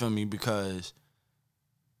 You feel me? Because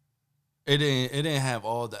it didn't have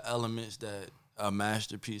all the elements that a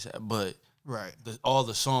masterpiece had, but all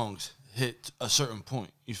the songs hit a certain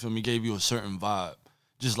point. You feel me? Gave you a certain vibe.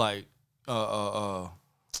 Just like fuck,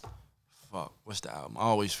 what's the album? I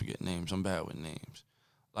always forget names. I'm bad with names.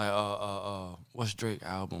 Like what's Drake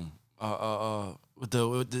album? With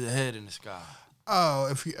the head in the sky. Oh,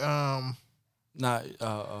 if you not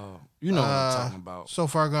you know what I'm talking about. So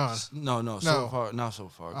Far Gone. No, So Far, not So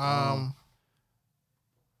Far Gone.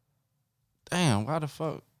 Damn, why the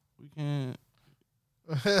fuck we can't?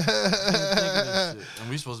 Think of this shit. And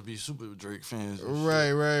we supposed to be super Drake fans.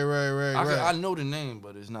 Right. I know the name,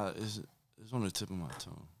 but it's not. It's on the tip of my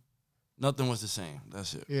tongue. Nothing was the same.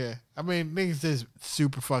 That's it. Yeah, I mean, niggas is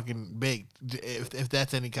super fucking big. If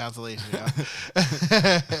that's any consolation,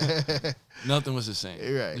 Nothing was the same.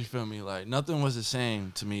 Right. You feel me? Like, Nothing Was the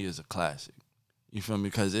Same to me is a classic. You feel me?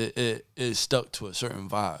 Because it stuck to a certain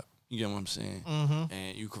vibe. You get what I'm saying? Mm-hmm.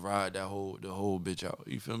 And you could ride the whole bitch out.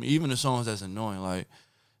 You feel me? Even the songs that's annoying, like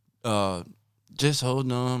Just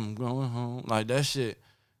Hold On, I'm Going Home. Like, that shit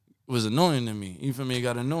was annoying to me. You feel me? It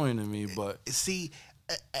got annoying to me, but see,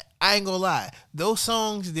 I ain't gonna lie. Those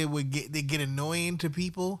songs that get annoying to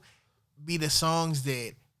people be the songs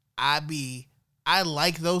that I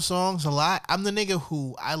like those songs a lot. I'm the nigga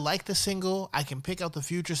who I like the single. I can pick out the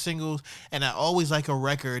future singles, and I always like a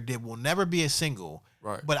record that will never be a single.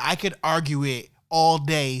 Right. But I could argue it all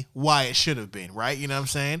day why it should have been, right? You know what I'm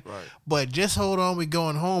saying? Right. But Just Hold On, We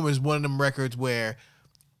Going Home is one of them records where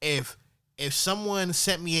if someone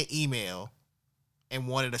sent me an email and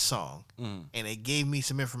wanted a song, and they gave me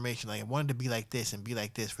some information, like I wanted to be like this and be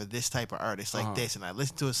like this for this type of artist, like this, and I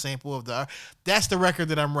listened to a sample of the art, that's the record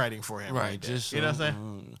that I'm writing for him. Right. Just, you know what I'm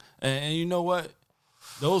saying? And you know what?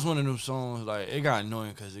 Those one of them songs, like, it got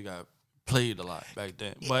annoying because it got played a lot back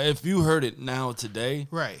then. But if you heard it now today,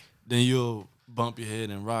 then you'll bump your head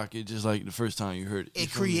and rock it just like the first time you heard it.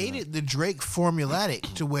 It created the Drake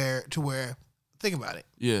formulatic to where think about it.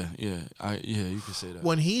 Yeah, you could say that.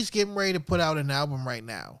 When he's getting ready to put out an album right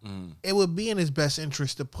now, it would be in his best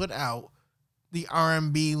interest to put out the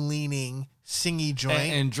R&B leaning singy joint.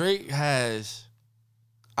 And Drake has,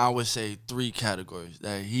 I would say, 3 categories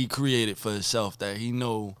that he created for himself that he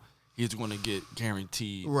know he's going to get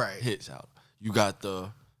guaranteed hits out. You got the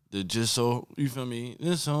just so, you feel me,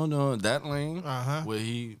 this song, that lane, where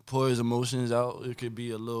he pours emotions out. It could be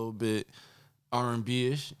a little bit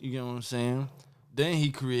R&B-ish, you get what I'm saying? Then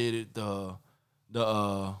he created the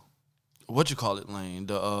what you call it lane,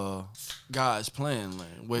 the God's plan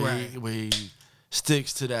lane, where he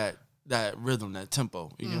sticks to that rhythm, that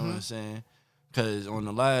tempo. You know what I'm saying? Because on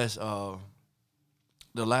the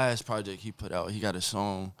last project he put out, he got a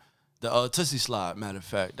song, the Tootsie Slide. Matter of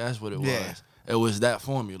fact, that's what it was. It was that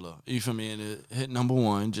formula. You feel me? And it hit number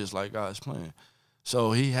one, just like God's plan.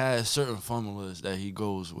 So he has certain formulas that he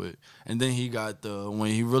goes with. And then he got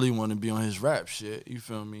when he really want to be on his rap shit, you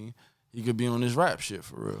feel me? He could be on his rap shit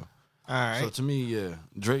for real. All right. So to me, yeah,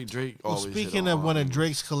 Drake always. Well, speaking of one of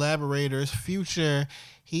Drake's collaborators, Future,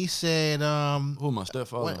 he said, who, my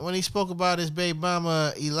stepfather? When he spoke about his baby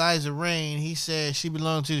mama, Eliza Rain, he said she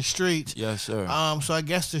belonged to the streets. Yes, sir. So I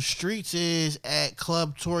guess the streets is at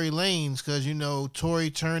Club Tory Lanez, because, you know, Tory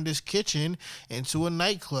turned his kitchen into a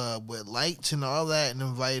nightclub with lights and all that and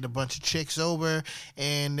invited a bunch of chicks over.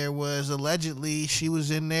 And there was allegedly, she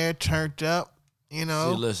was in there turned up. You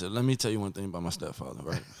know. See, listen, let me tell you one thing about my stepfather,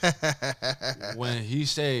 right? When he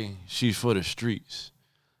say she's for the streets,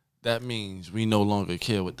 that means we no longer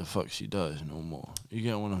care what the fuck she does no more. You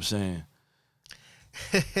get what I'm saying?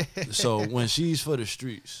 So when she's for the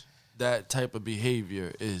streets, that type of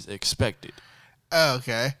behavior is expected. Oh,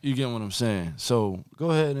 okay. You get what I'm saying? So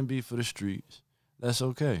go ahead and be for the streets. That's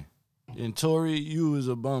okay. And Tory, you is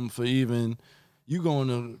a bum for even, you go in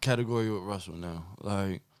the category with Russell now.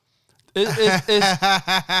 Like, it's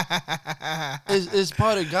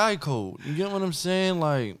part of guy code. You get what I'm saying?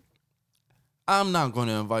 Like, I'm not going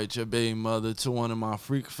to invite your baby mother to one of my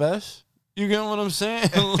freak fests. You get what I'm saying?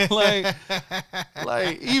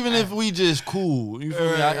 like even if we just cool, you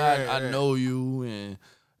feel me? I know you, and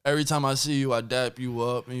every time I see you, I dap you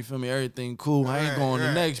up, and you feel me? Everything cool. I ain't going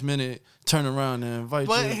the next minute, turn around and invite you.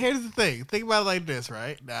 But here's the thing. Think about it like this,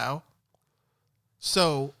 right? Now.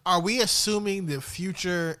 So, are we assuming that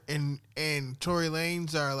Future and Tory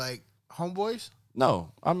Lanez are like homeboys?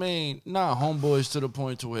 No, I mean not homeboys to the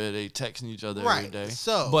point to where they texting each other every day.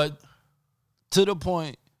 So, but to the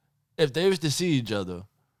point, if they was to see each other,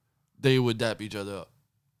 they would dap each other up.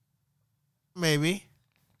 Maybe.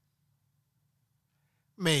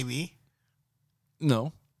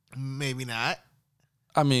 No. Maybe not.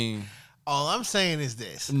 I mean, all I'm saying is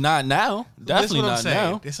this. Not now. Definitely not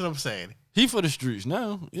now. This is what I'm saying. He for the streets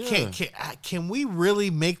now. Yeah. Can we really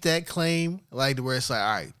make that claim? Like, where it's like,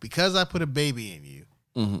 all right, because I put a baby in you,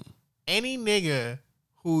 any nigga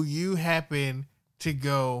who you happen to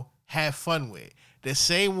go have fun with, the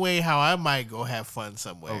same way how I might go have fun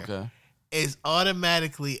somewhere, is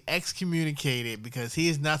automatically excommunicated because he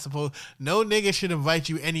is not supposed. No nigga should invite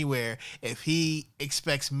you anywhere if he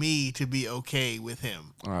expects me to be okay with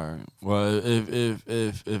him. All right. Well,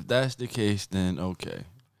 if that's the case, then okay.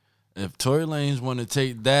 If Tory Lanez want to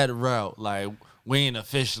take that route, like, we ain't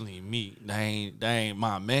officially meet. That ain't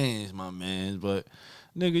my man's, but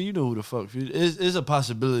nigga, you know who the fuck. It's a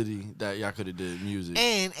possibility that y'all could have did music.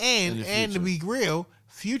 And to be real,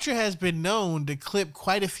 Future has been known to clip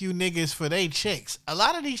quite a few niggas for they chicks. A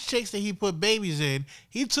lot of these chicks that he put babies in,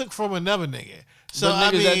 he took from another nnigga. So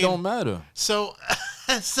but niggas that don't matter. So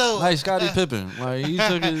like Scottie Pippen, like he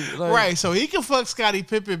took it. Like, right, so he can fuck Scottie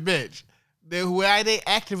Pippen, bitch. They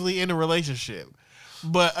actively in a relationship.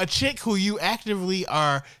 But a chick who you actively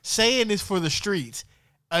are saying is for the streets,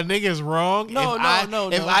 a nigga's wrong. No.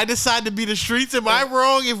 If I decide to be the streets, am I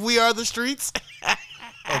wrong if we are the streets?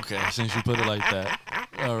 Okay, since you put it like that.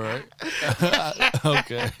 All right.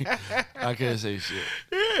 Okay. I can't say shit.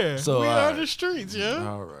 Yeah, so we are the streets, yeah.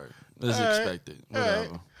 All right. It's expected.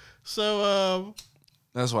 Whatever. Right. So,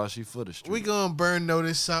 that's why she for the streets. We gonna burn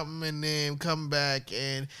notice something and then come back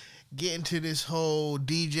and get into this whole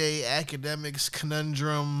DJ Academics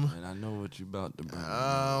conundrum. And I know what you about to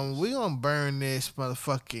burn. We gonna burn this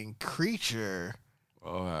motherfucking Creature.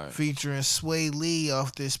 All right. Featuring Sway Lee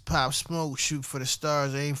off this Pop Smoke Shoot for the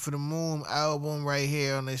Stars, Aim for the Moon album right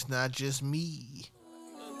here on It's Not Just Me.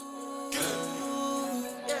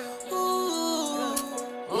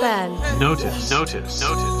 Ben. Notice.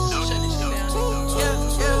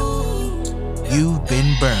 You've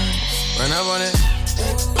been burned. Run up on it.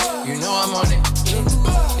 You know I'm on it.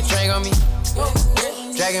 The drag on me.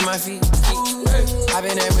 Dragging my feet. I've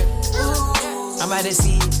been there with. I'm by the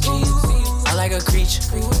sea. I like a creature.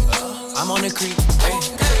 I'm on the creek.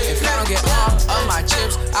 If I don't get all of my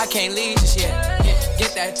chips, I can't leave just yet.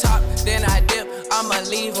 Get that top, then I dip. I'ma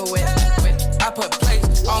leave her with. I put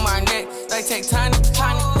plates on my neck. They take tiny.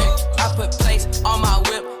 I put plates on my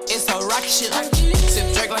whip. It's a rocket shit like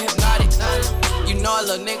sip Drake on hypnotic. You know I my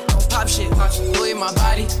little nigga gon' pop shit. Do it my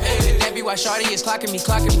body. Hey, that be why Shawty is clocking me.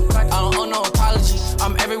 I don't owe no apology.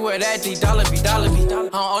 I'm everywhere that the dollar be. I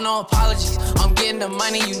don't owe no apologies. I'm getting the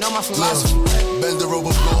money, you know my philosophy. Bend the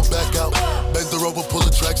rover, blow back out. Bend the rover, pull the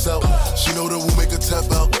tracks out. She know that we'll make a tap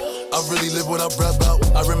out. I really live what I rap out.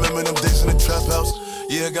 I remember them days in the trap house.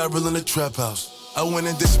 Yeah, I got real in the trap house. I went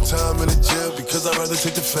and did some time in the jail because I'd rather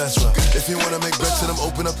take the fast route. If you wanna make bets, then I'm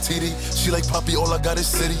open up TD. She like, Poppy, all I got is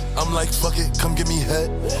city. I'm like, fuck it, come give me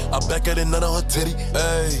head. I back at it, nut on her titty.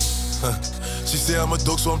 Hey. She say I'm a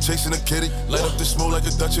dog, so I'm chasing a kitty. Light up the smoke like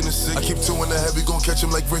a Dutch in the city. I keep two in the head, we gon' catch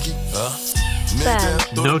him like Ricky. Man down,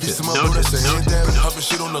 throw the piece of my boat, that's a hand down. Hopping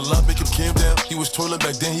shit on the lot, make him cam down. He was toiling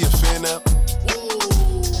back then, he a fan now.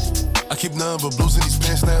 I keep nothing but blues in these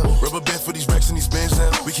pants now. Rubber band for these racks and these bands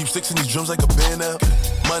now. We keep sticks in these drums like a band now.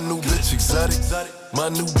 My new bitch exotic.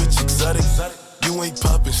 My new bitch exotic. You ain't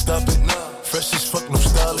poppin', stop it. Fresh as fuck, no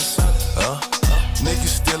stylist.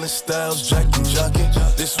 Niggas stealing styles, jacking, jocking.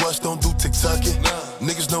 This watch don't do TikToking.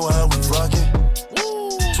 Niggas know how we rockin'.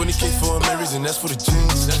 20K for a Marys and that's for the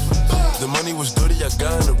jeans. The money was dirty, I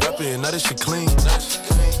got in the rapper and now this shit clean.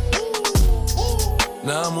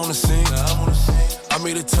 Now I'm on the scene. I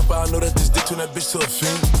made a tip, I know that this dick turn that bitch to a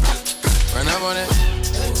fiend. Run up on it,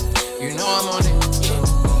 you know I'm on it.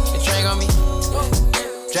 The train on me,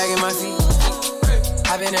 dragging my feet.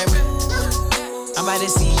 I've been that whip, I'm by the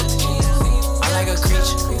sea. I like a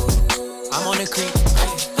creature, I'm on the creek.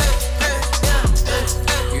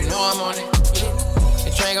 You know I'm on it.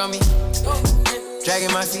 The train on me,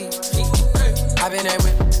 dragging my feet. I've been that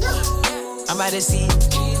whip, I'm by the sea.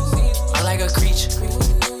 I like a creature,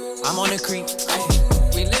 I'm on the creek.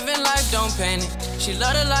 We living life, don't panic. She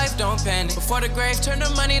love the life, don't panic. Before the grave, turn the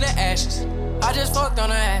money to ashes. I just fucked on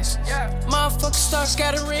her ass. Motherfuckers start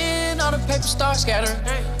scattering, all the paper start scattering.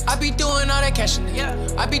 I be doing all that cashing.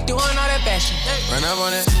 I be doing all that bashing. Run up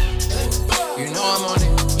on it, you know I'm on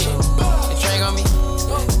it. The train on me,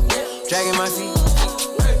 dragging my feet.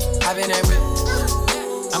 I been that whip,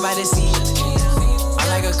 I'm by the sea. I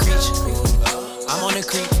like a creature, I'm on the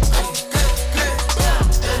creek.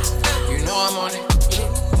 You know I'm on it.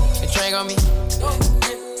 The train on me,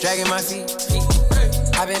 dragging my feet.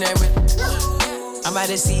 I been that whip, I'm by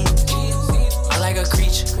the sea. I like a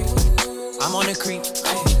creature, I'm on the creek.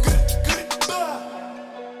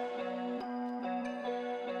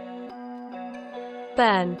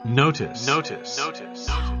 Ben. Notice.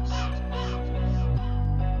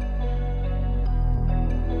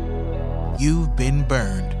 You've been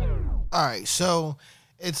burned. All right, so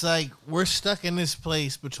it's like we're stuck in this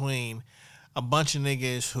place between a bunch of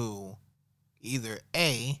niggas who either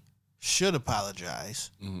A, should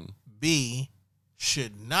apologize, B,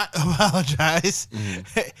 should not apologize,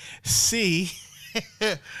 C,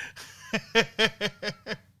 I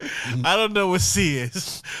don't know what C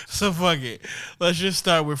is, so fuck it. Let's just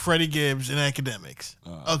start with Freddie Gibbs and academics.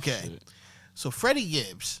 Okay, shit. So Freddie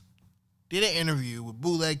Gibbs did an interview with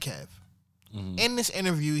Bootleg Kev. In this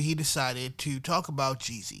interview, he decided to talk about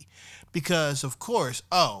Jeezy because, of course,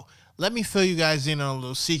 let me fill you guys in on a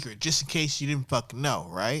little secret just in case you didn't fucking know,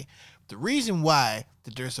 right? The reason why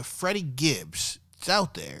that there's a Freddie Gibbs that's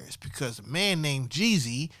out there is because a man named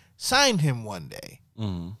Jeezy signed him one day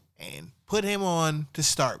and put him on to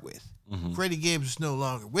start with. Freddie Gibbs is no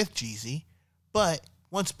longer with Jeezy, but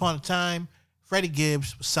once upon a time, Freddie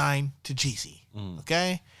Gibbs was signed to Jeezy,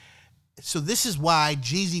 okay? So this is why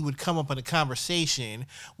Jeezy would come up in a conversation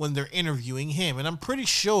when they're interviewing him. And I'm pretty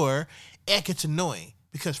sure it gets annoying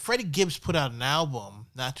because Freddie Gibbs put out an album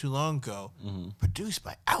not too long ago produced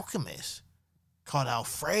by Alchemist called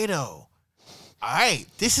Alfredo. All right,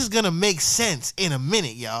 this is going to make sense in a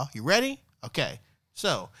minute, y'all. You ready? Okay,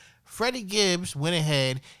 so Freddie Gibbs went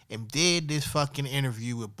ahead and did this fucking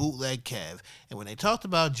interview with Bootleg Kev. And when they talked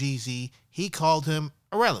about Jeezy, he called him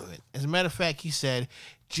irrelevant. As a matter of fact, he said,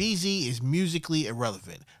 Jeezy is musically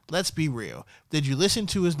irrelevant. Let's be real. Did you listen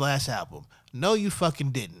to his last album? No, you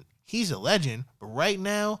fucking didn't. He's a legend, but right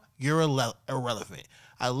now, you're irrelevant.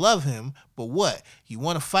 I love him, but what? You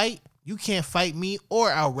want to fight? You can't fight me or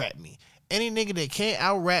out-rap me. Any nigga that can't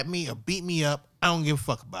out-rap me or beat me up, I don't give a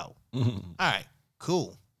fuck about. All right,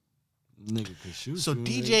 cool. Nigga could shoot so you,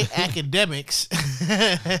 DJ nigga. Academics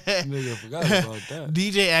Nigga forgot about that.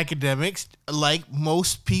 DJ Academics, like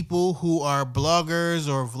most people who are bloggers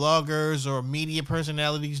or vloggers or media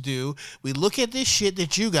personalities do, we look at this shit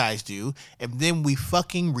that you guys do and then we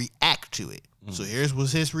fucking react to it. So here's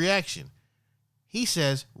was his reaction. He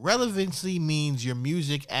says, relevancy means your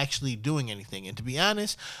music actually doing anything. And to be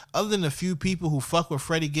honest, other than a few people who fuck with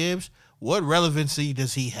Freddie Gibbs, what relevancy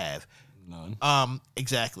does he have? None.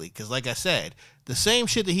 Exactly. Because like I said, the same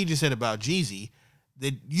shit that he just said about Jeezy,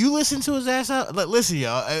 Did you listen to his ass out? Like, listen,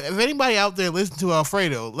 y'all. If anybody out there listen to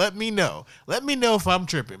Alfredo, let me know. Let me know if I'm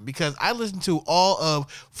tripping, because I listened to all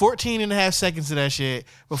of 14 and a half seconds of that shit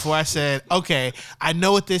before I said, okay, I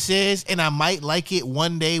know what this is, and I might like it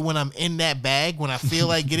one day when I'm in that bag, when I feel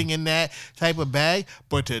like getting in that type of bag.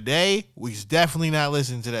 But today, we's definitely not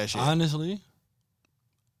listening to that shit. Honestly,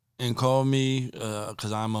 and call me,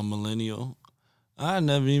 because I'm a millennial, I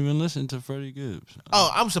never even listened to Freddie Gibbs. Oh,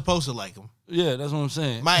 I'm supposed to like him. Yeah, that's what I'm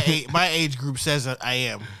saying. My age group says that I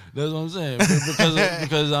am. That's what I'm saying.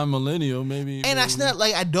 Because I'm millennial, maybe. And that's not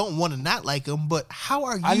like I don't want to not like him, but how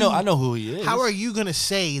are you? I know who he is. How are you gonna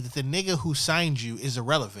say that the nigga who signed you is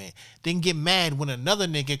irrelevant, then get mad when another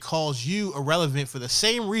nigga calls you irrelevant for the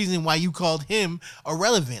same reason why you called him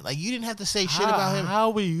irrelevant? Like, you didn't have to say shit about him.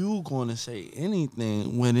 How are you gonna say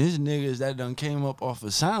anything when his niggas that done came up off of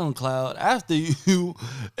SoundCloud after you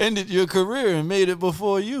ended your career and made it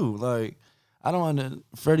before you? Like, I don't want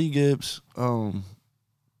Freddie Gibbs. I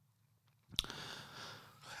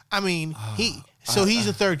mean, he's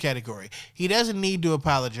a third category. He doesn't need to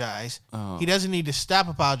apologize. He doesn't need to stop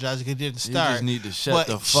apologizing because he didn't start. You just need to shut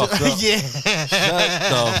the fuck up. Yeah.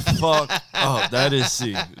 Shut the fuck up. That is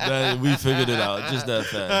C. We figured it out just that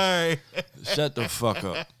fast. All right. Shut the fuck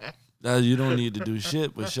up. You don't need to do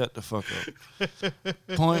shit, but shut the fuck up.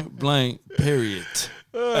 Point blank, period,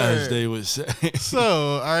 as they would say.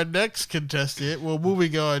 So our next contestant, well,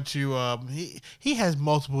 moving on to he has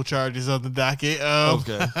multiple charges on the docket.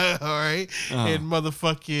 Okay. All right. In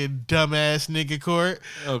motherfucking dumbass nigga court.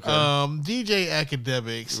 Okay. DJ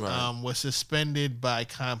Academics was suspended by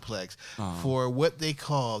Complex for what they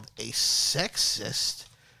called a sexist.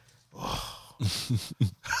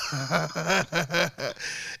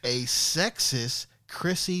 A sexist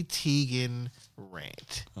Chrissy Teigen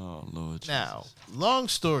rant. Oh, Lord. Now, long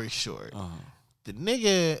story short, the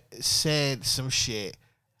nigga said some shit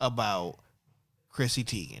about Chrissy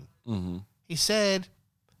Teigen. Mm-hmm. He said,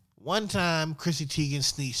 one time Chrissy Teigen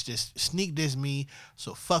sneak dissed me,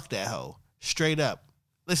 so fuck that hoe. Straight up.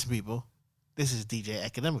 Listen, people, this is DJ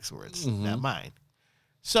Academics' words, not mine.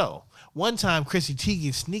 So, one time Chrissy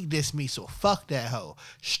Teigen sneak dissed me, so fuck that hoe.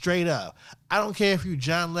 Straight up. I don't care if you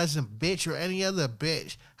John Legend bitch or any other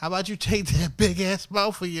bitch. How about you take that big ass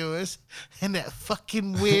mouth of yours and that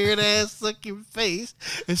fucking weird ass looking face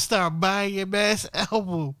and start buying your ass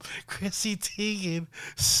album. Chrissy Teigen,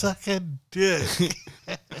 suck a dick.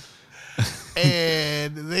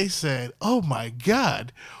 And they said, oh my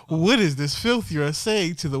God, what is this filth you are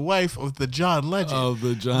saying to the wife of the John Legend? Of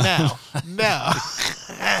the John. Now.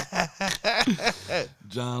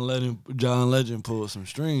 John Legend pulled some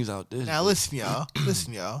strings out this. Now listen, y'all.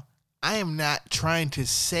 I am not trying to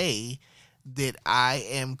say that I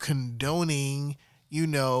am condoning,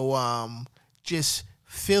 just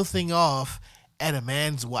filthing off at a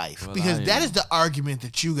man's wife, because that is the argument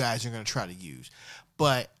that you guys are going to try to use.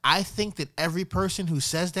 But I think that every person who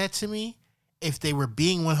says that to me, if they were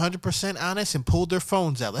being 100% honest and pulled their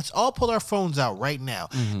phones out, let's all pull our phones out right now.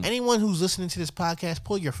 Mm-hmm. Anyone who's listening to this podcast,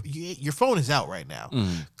 pull your phone is out right now.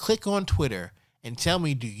 Mm-hmm. Click on Twitter and tell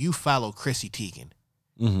me, do you follow Chrissy Teigen?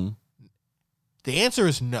 Mm-hmm. The answer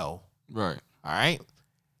is no. Right. All right.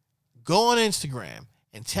 Go on Instagram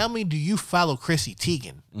and tell me, do you follow Chrissy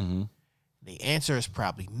Teigen? Mm-hmm. The answer is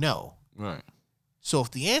probably no. Right. So if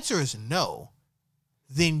the answer is no,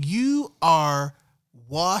 then you are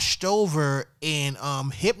washed over and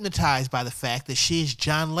hypnotized by the fact that she is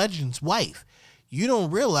John Legend's wife. You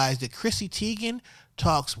don't realize that Chrissy Teigen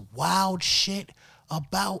talks wild shit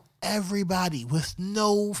about everybody with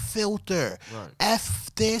no filter. Right.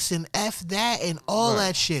 F this and F that and all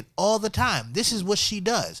that shit all the time. This is what she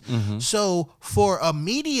does. Mm-hmm. So for a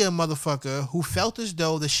media motherfucker who felt as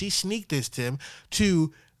though that she sneak dissed him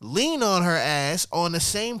to lean on her ass on the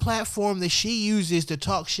same platform that she uses to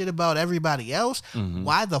talk shit about everybody else,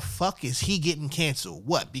 why the fuck is he getting canceled?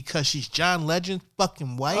 What, because she's John Legend's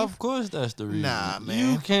fucking wife? Of course that's the reason. Nah,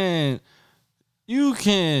 man. You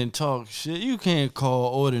can't talk shit. You can't call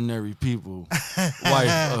ordinary people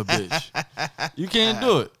wife a bitch. You can't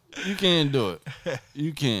do it. You can't do it.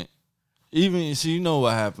 You can't. Even, see, you know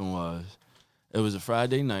what happened was, it was a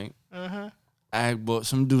Friday night. Ag bought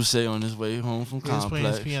some Douce on his way home from Complex. He was playing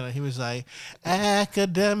his piano. He was like,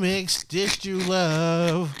 academics, did you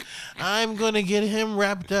love? I'm going to get him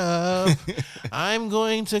wrapped up. I'm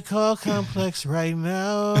going to call Complex right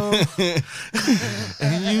now.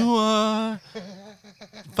 And you are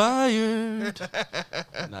fired.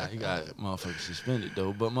 Nah, he got motherfucking suspended,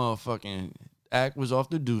 though. But motherfucking Ack was off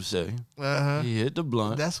the Douce. He hit the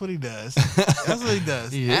blunt. That's what he does. That's what he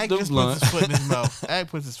does. He hit Ack the just blunt. puts his foot in his mouth. Ack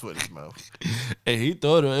puts his foot in his mouth. And he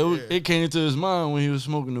thought it came to his mind when he was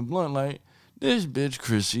smoking the blunt, like, this bitch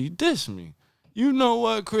Chrissy diss me. You know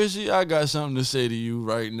what, Chrissy? I got something to say to you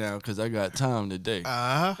right now because I got time today.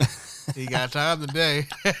 He got time today.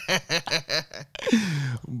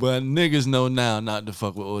 But niggas know now not to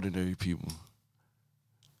fuck with ordinary people.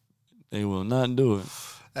 They will not do it.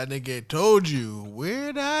 That nigga told you,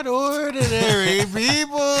 we're not ordinary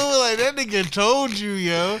people. Like, that nigga told you,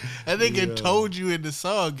 yo. That nigga told you in the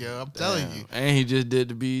song, yo. I'm telling you. And he just did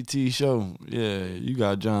the BET show. Yeah, you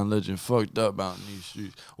got John Legend fucked up out in these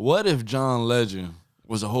streets. What if John Legend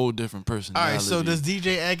was a whole different personality? All right, so does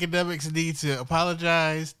DJ Academics need to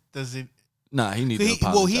apologize? Does it? Nah, he needs to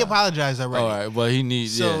apologize. Well, he apologized already. All right, but he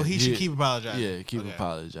needs... So he should keep apologizing. Yeah, keep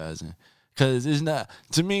apologizing. Because it's not...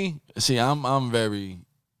 To me, see, I'm very...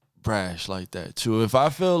 brash like that too. If I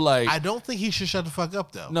feel like I don't think he should shut the fuck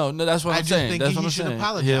up though. No, that's what I'm saying. That's what I'm saying.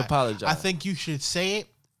 Apologize. He apologize. I think you should say it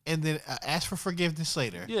and then ask for forgiveness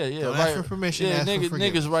later. Yeah. Don't ask for permission. Yeah, ask for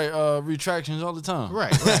forgiveness. niggas write retractions all the time.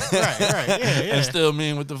 Right. Yeah. And still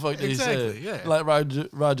mean what the fuck they said. Yeah. Like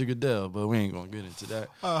Roger Goodell, but we ain't gonna get into that.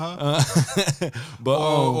 But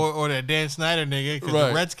or that Dan Snyder nigga because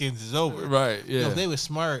the Redskins is over. Right. Yeah. You know, if they were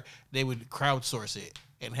smart, they would crowdsource it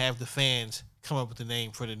and have the fans come up with the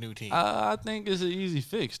name for the new team. I think it's an easy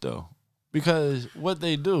fix though, because what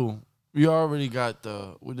they do, we already got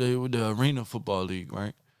with the Arena Football League,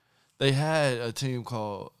 right? They had a team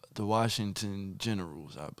called the Washington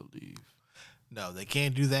Generals, I believe. No, they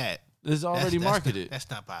can't do that. It's already marketed.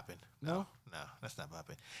 That's not popping. No, that's not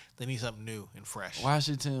popping. They need something new and fresh.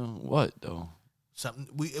 Washington, what though? Something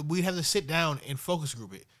we'd have to sit down and focus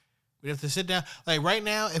group it. We'd have to sit down. Like right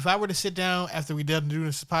now, if I were to sit down after we done doing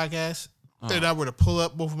this podcast, and I were to pull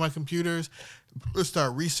up both of my computers, let's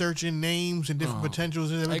start researching names and different potentials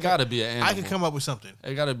and everything. It gotta be an animal. I could come up with something.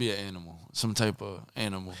 It gotta be an animal, some type of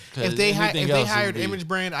animal. If they hired Image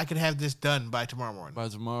Brand, I could have this done by tomorrow morning. By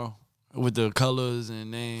tomorrow, with the colors and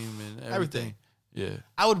name and everything. Yeah,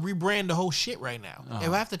 I would rebrand the whole shit right now. If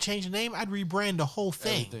I have to change the name, I'd rebrand the whole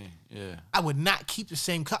thing. Everything. Yeah, I would not keep the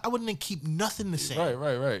same. I wouldn't keep nothing the same.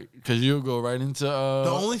 Right. Because you'll go right into the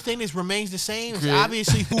only thing that remains the same is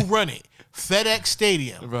obviously who run it. FedEx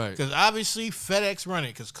Stadium. Right. Because obviously FedEx run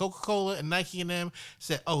it. Because Coca-Cola and Nike and them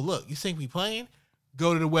said, oh, look, you think we playing?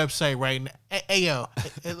 Go to the website right now. Hey, yo.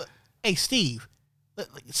 Hey, Steve.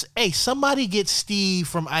 Hey, somebody get Steve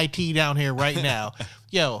from IT down here right now.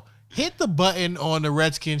 Yo, hit the button on the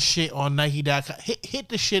Redskins shit on Nike.com. Hit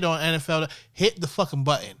the shit on NFL. Hit the fucking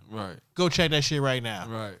button. Right. Go check that shit right now.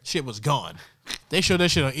 Right. Shit was gone. They showed that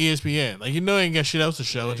shit on ESPN. Like, you know, they ain't got shit else to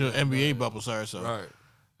show until NBA bubble starts. So. Right.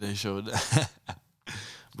 They showed that.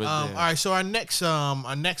 But all right, so our next on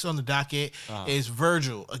the docket is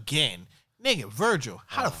Virgil again. Nigga, Virgil,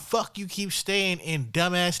 how the fuck you keep staying in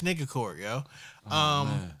dumbass nigga court, yo?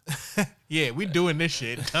 Yeah, we doing this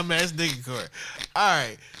shit. Dumbass nigga court. All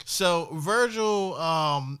right. So Virgil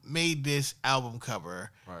made this album cover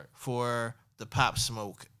for the Pop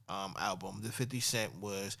Smoke album. The 50 Cent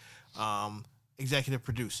was executive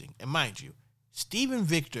producing. And mind you, Steven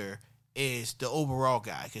Victor is the overall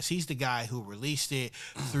guy because he's the guy who released it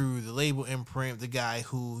through the label imprint, the guy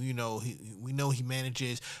who, you know, we know he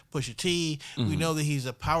manages Pusha T. We know that he's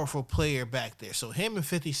a powerful player back there. So him and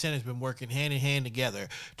 50 Cent has been working hand in hand together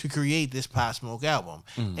to create this Pop Smoke album.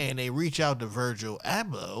 And they reach out to Virgil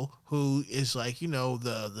Abloh, who is like, you know,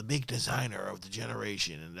 the big designer of the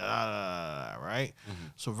generation and right?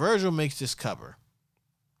 So Virgil makes this cover.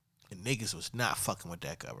 And niggas was not fucking with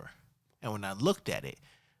that cover. And when I looked at it,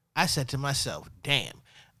 I said to myself, damn,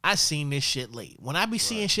 I seen this shit late. When I be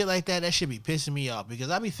seeing shit like that, that should be pissing me off because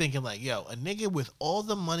I be thinking like, yo, a nigga with all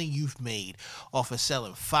the money you've made off of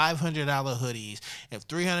selling $500 hoodies and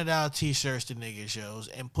 $300 t-shirts to nigga shows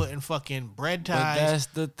and putting fucking bread ties. But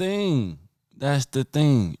that's the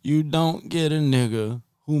thing. You don't get a nigga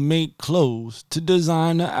who make clothes to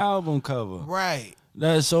design the album cover. Right.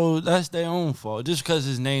 That's their own fault. Just because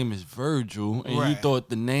his name is Virgil and you thought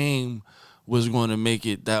the name was going to make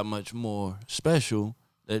it that much more special,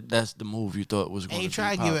 that's the move you thought was going to be. And you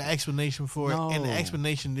tried to give an explanation for it, and the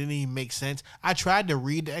explanation didn't even make sense. I tried to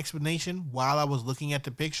read the explanation while I was looking at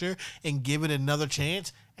the picture and give it another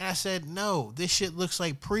chance, and I said, no, this shit looks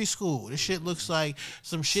like preschool. This shit looks like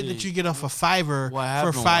some shit that you get off a Fiverr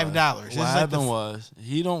for $5. What happened was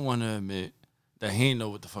he don't want to admit that he didn't know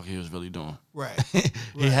what the fuck he was really doing. Right.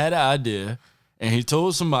 He had an idea, And he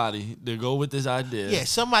told somebody to go with this idea. Yeah,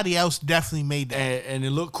 somebody else definitely made that. And it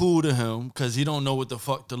looked cool to him because he don't know what the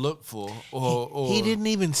fuck to look for. Or he didn't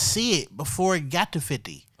even see it before it got to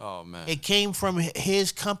 50. Oh, man. It came from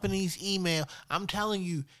his company's email. I'm telling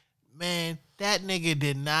you, man, that nigga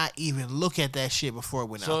did not even look at that shit before it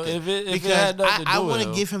went out there. So if it had nothing to do I with want to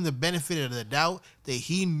him, give him the benefit of the doubt that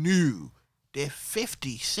he knew that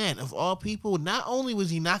 50 Cent, of all people, not only was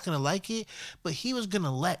he not going to like it, but he was going to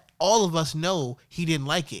let all of us know he didn't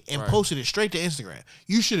like it and posted it straight to Instagram.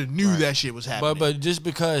 You should have knew that shit was happening. But just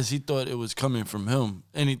because he thought it was coming from him,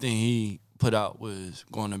 anything he put out was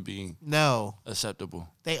going to be acceptable.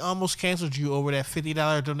 They almost canceled you over that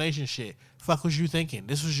 $50 donation shit. Fuck was you thinking?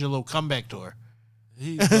 This was your little comeback tour.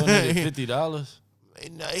 He donated $50.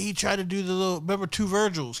 He tried to do the little, remember 2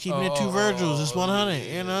 Virgils, keeping it 2 Virgils, it's 100.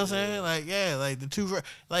 You know what I'm saying? Like, yeah, like the 2,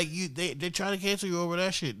 they tried to cancel you over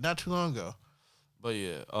that shit not too long ago. But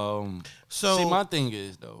yeah, so see, my thing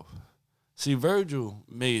is though, Virgil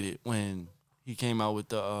made it when he came out with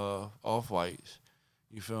the Off-Whites.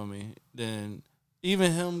 You feel me? Then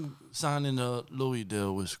even him signing the Louis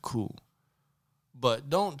deal was cool. But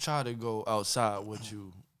don't try to go outside what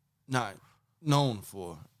you not known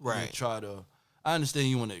for. Right. You try to. I understand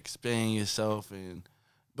you want to expand yourself,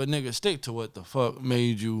 but nigga, stick to what the fuck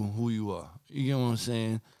made you who you are. You get what I'm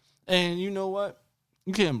saying? And you know what?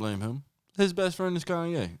 You can't blame him. His best friend is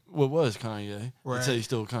Kanye. What was Kanye? Right. Until he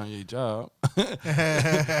stole Kanye's job.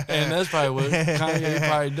 And that's probably what Kanye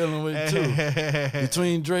probably dealing with too.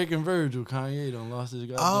 Between Drake and Virgil, Kanye done lost his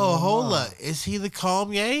goddamn hold mind. up. Is he the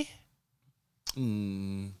Kalm-Ye?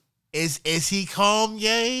 Is he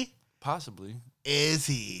Kalm-Ye? Possibly. Is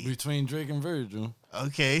he? Between Drake and Virgil.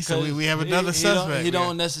 Okay, so we have another suspect. He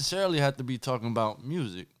don't necessarily have to be talking about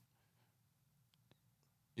music.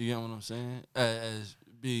 You get what I'm saying? As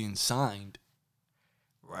being signed.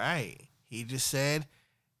 Right. He just said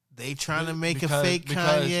they trying to make a fake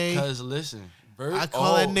Kanye. Because listen, I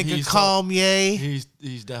call that nigga Kalm-Ye.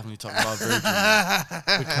 He's definitely talking about Virgil.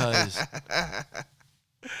 Because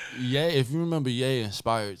Ye, if you remember, Ye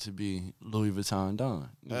inspired to be Louis Vuitton Don.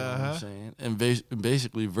 You know what I'm saying? And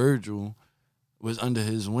basically, Virgil was under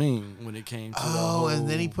his wing when it came to the whole, and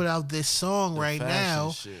then he put out this song right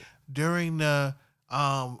now shit. During the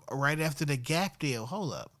right after the Gap deal.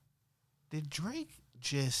 Hold up, did Drake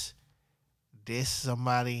just diss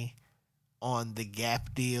somebody on the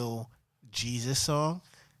Gap deal Jesus song?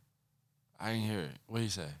 I didn't hear it. What'd he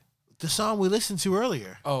say? The song we listened to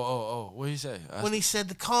earlier. What'd he say? When he said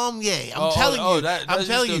the Kalm-Ye. I'm telling you. I'm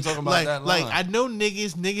telling you. Talking about that line. I know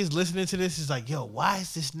niggas listening to this is like, yo, why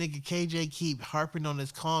is this nigga KJ keep harping on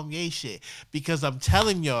this Kalm-Ye shit? Because I'm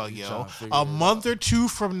telling y'all, a month or two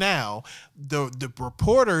from now, the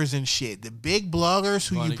reporters and shit, the big bloggers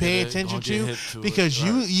who you pay attention to, because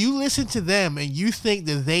you listen to them and you think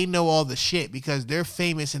that they know all the shit because they're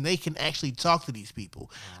famous and they can actually talk to these people.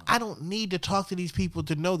 I don't need to talk to these people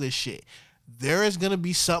to know this shit. There is going to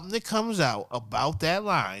be something that comes out about that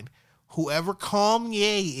line. Whoever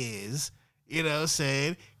Kalm-Ye is, you know what I'm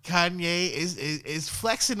saying? Kanye is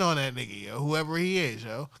flexing on that nigga, yo. Whoever he is,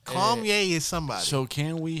 yo. Kalm-Ye is somebody. So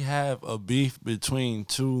can we have a beef between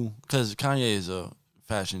two? Because Kanye is a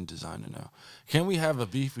fashion designer now. Can we have a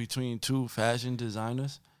beef between two fashion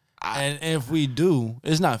designers? And if we do,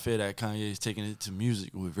 it's not fair that Kanye is taking it to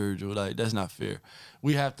music with Virgil. Like, that's not fair.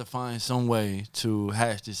 We have to find some way to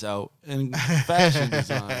hash this out in fashion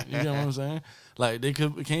design. You know what I'm saying? Like,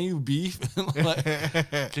 can you beef?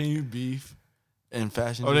 Can you beef in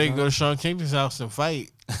fashion design? They can go to Sean Kingdon's house and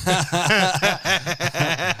fight.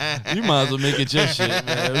 You might as well make it your shit,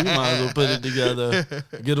 man. You might as well put it together,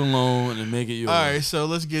 get a loan, and make it yours. All right, so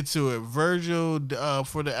let's get to it. Virgil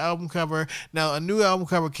for the album cover. Now, a new album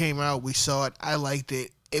cover came out. We saw it. I liked it.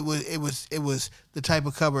 It was the type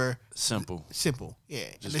of cover. Simple. Yeah.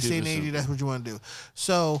 Just in this day and age, that's what you want to do.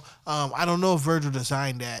 So I don't know if Virgil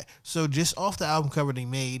designed that. So just off the album cover they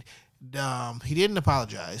made, he didn't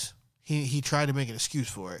apologize. He tried to make an excuse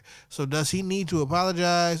for it. So does he need to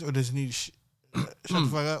apologize or does he need to shut the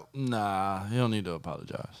fuck up? Nah, he don't need to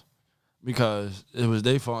apologize. Because it was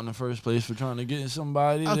their fault in the first place for trying to get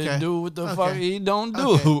somebody to do what the fuck he don't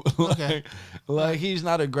do. Like he's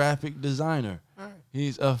not a graphic designer. Right.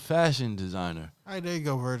 He's a fashion designer. All right, there you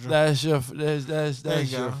go, Virgil. That's your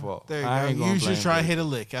fault. There you go. You should try and hit a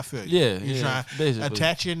lick. I feel you. Yeah, try basically.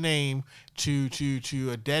 Attach your name to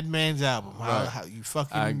a dead man's album. How you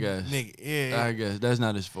fucking I guess. nigga. Yeah. I guess that's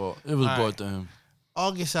not his fault. It was brought to him.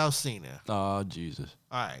 August Alsina. Oh, Jesus.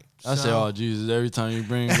 All right. I say, oh, Jesus, every time you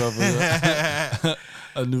bring up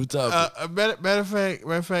a new topic. Matter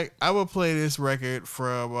of fact, I will play this record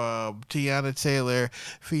from Tiana Taylor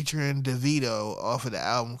featuring DeVito off of the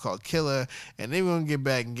album called Killer, and then we're going to get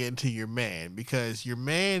back and get into Your Man, because Your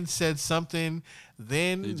Man said something,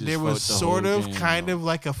 then there was sort of kind of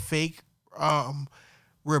like a fake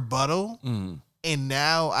rebuttal, and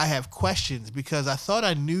now I have questions because I thought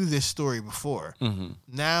I knew this story before.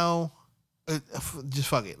 Now... just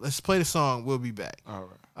fuck it. Let's play the song. We'll be back. All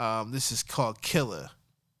right. This is called Killer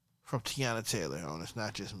from Tiana Taylor on It's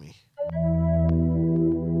Not Just Me.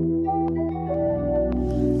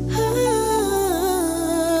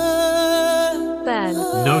 Ben.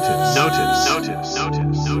 Notice.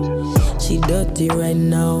 She dirty right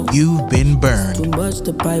now. You've been burned. Too much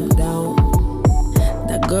to pipe down.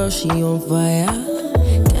 That girl, she on fire.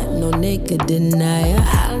 Got no naked denier.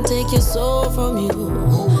 I'll take your soul from you.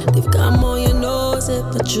 They've come on your nose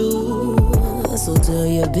if the truth. So tell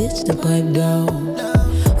your bitch to pipe down.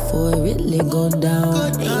 For it really go down.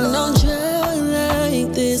 Ain't no drug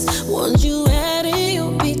like this. Once you had it,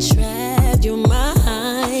 you'll be trapped. You're mine.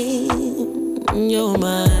 You're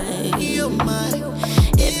mine.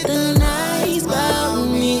 If the night's about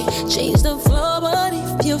me, change the floor, but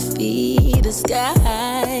if your feet the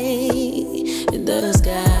sky, the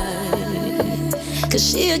sky. Cause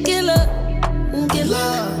she a killer.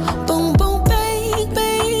 Boom, boom, bang,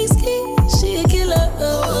 bang, ski. She a killer,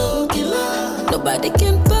 Nobody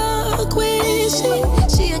can fuck with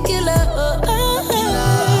she a killer,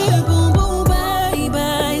 Boom, boom, bye,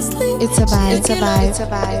 bye, sleep. It's a vibe.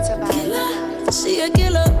 Killer, she a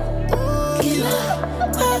killer,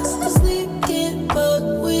 fast asleep, can't fuck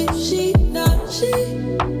with she, not she.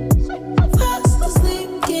 Fast asleep,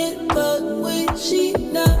 can't fuck with she,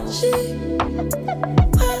 not she.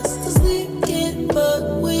 Fast asleep, can't fuck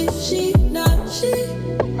with she, not she.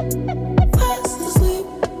 Fast asleep,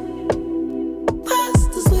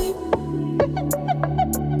 fast asleep.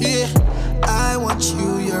 Yeah, I want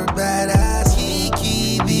you, you're badass.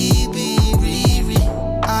 Kiki, BB, Riri.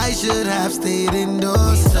 I should have stayed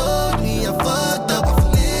indoors. Told me I fucked up.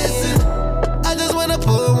 Listen, I just wanna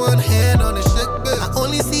put one hand on the sugar. I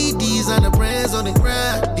only see these on the brands on the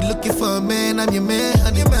ground. You looking for a man, I'm your man,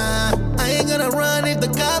 honey man. I ain't gonna run if the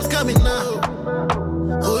cops coming now.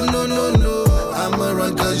 Oh no, no, no, I'ma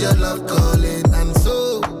run cause your love calling. And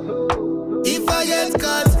so, if I get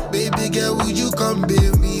caught, baby girl, would you come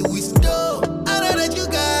bail me? We still, I know that you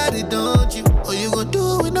got it, don't you? All you gonna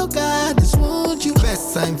do with no guidance, won't you?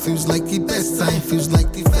 Best time feels like the best time, feels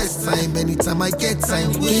like the first time. Anytime I get time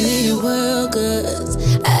with Give me the world, cause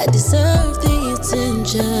I deserve the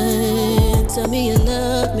attention. Tell me you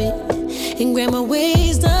love me, and grab my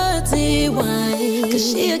waist, dirty wine.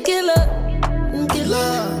 Cause she a killer.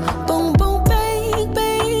 Boom, boom, bang,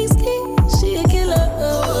 bang, ski. She a killer,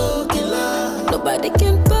 Nobody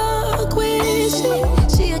can fuck with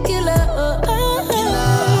she a killer,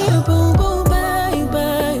 Boom, boom, bang,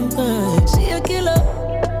 bang, bang. She a killer,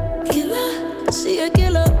 she a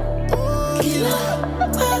killer,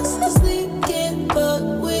 Fast asleep, can't fuck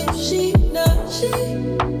with she, not she.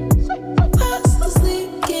 Fast asleep,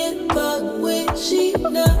 can't fuck with she,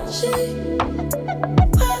 not she.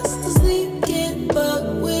 Fast asleep, can't fuck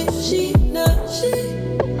with she, not she.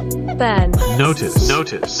 Ben. Notice.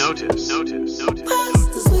 Fast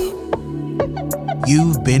asleep.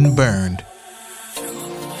 You've been burned.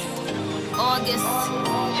 August.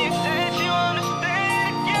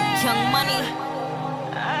 Young Money.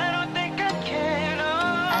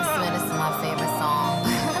 I swear this is my favorite song.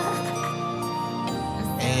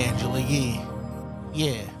 Angela Yee.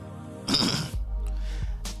 Yeah.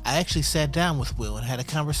 I actually sat down with Will and had a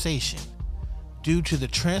conversation. Due to the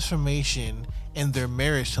transformation in their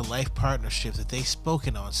marriage to life partnership that they've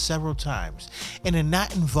spoken on several times, and in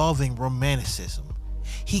not involving romanticism,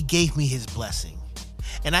 he gave me his blessing.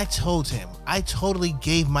 And I told him I totally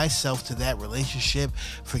gave myself to that relationship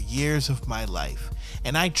for years of my life.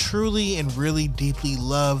 And I truly and really deeply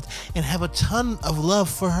loved and have a ton of love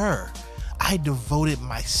for her. I devoted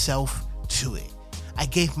myself to it. I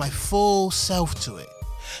gave my full self to it.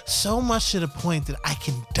 So much to the point that I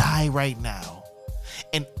can die right now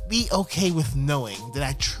and be okay with knowing that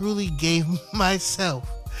I truly gave myself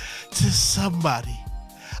to somebody.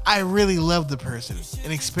 I really love the person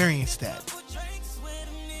and experienced that.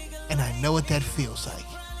 And I know what that feels like.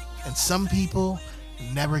 And some people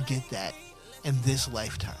never get that in this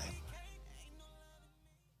lifetime.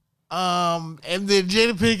 And then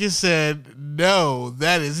Jada Pinkett said, "No,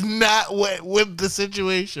 that is not what the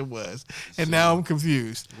situation was." And now I'm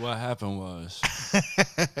confused. What happened was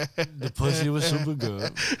the pussy was super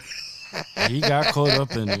good. He got caught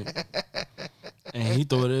up in it, and he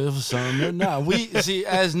thought it was something. Nah, we see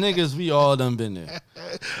as niggas, we all done been there.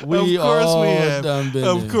 We all done been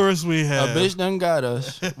there. Of course we have. A bitch done got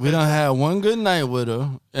us. We done had one good night with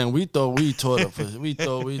her, and we thought we tore her pussy. We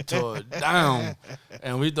thought we tore it down,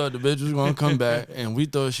 and we thought the bitch was gonna come back, and we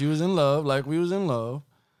thought she was in love, like we was in love.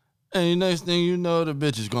 And the next thing you know, the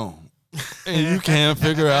bitch is gone. And you can't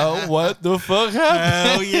figure out what the fuck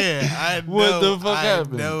happened. Hell yeah. I know. What the fuck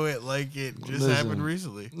happened? I know it like it just happened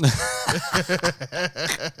recently.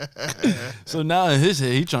 So now in his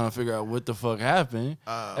head, he trying to figure out what the fuck happened.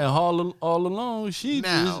 And all along,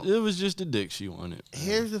 it was just the dick she wanted.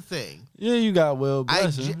 Here's the thing. Yeah, you got well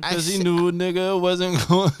blessing because he knew a nigga wasn't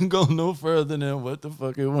going to go no further than what the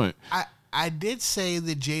fuck it went. I did say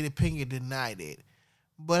that Jada Pinkett denied it,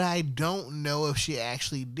 but I don't know if she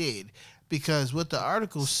actually did, because what the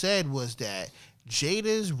article said was that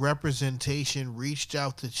Jada's representation reached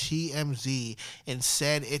out to TMZ and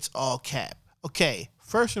said it's all cap. Okay,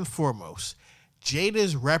 first and foremost,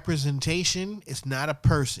 Jada's representation is not a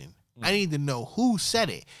person. I need to know who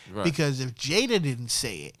said it, because if Jada didn't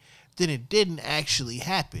say it, then it didn't actually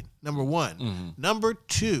happen. Number one. Number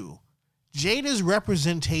two, Jada's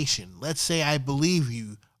representation, let's say I believe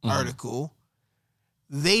you, article,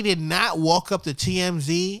 they did not walk up to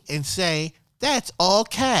TMZ and say, that's all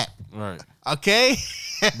cap. Right. Okay?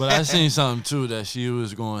 But I seen something, too, that she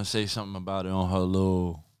was going to say something about it on her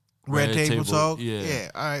little Red table talk? Yeah.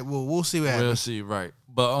 All right, well, we'll see what happens. We'll see, right.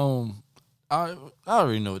 But I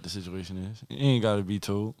already know what the situation is. You ain't got to be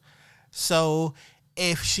told. So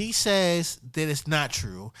if she says that it's not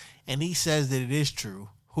true and he says that it is true,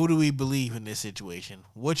 who do we believe in this situation?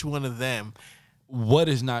 Which one of them? What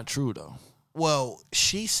is not true, though? Well,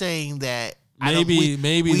 she's saying that maybe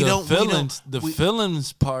the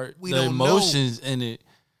feelings part, the emotions in it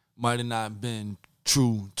might have not been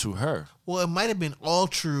true to her. Well, it might have been all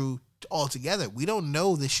true altogether. We don't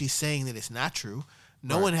know that she's saying that it's not true.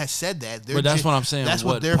 No one has said that. But that's what I'm saying. That's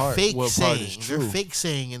what they're fake saying. Part is true? They're fake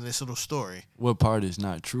saying in this little story. What part is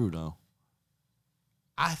not true, though?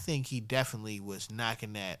 I think he definitely was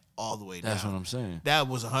knocking that all the way down. That's what I'm saying. That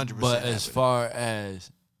was 100%. But as far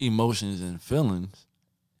as emotions and feelings,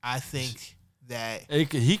 I think that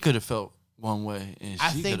he could have felt one way, and I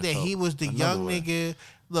think that he was the young nigga.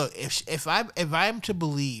 Look, if I'm to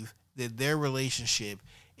believe that their relationship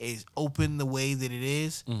is open the way that it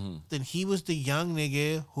is, then he was the young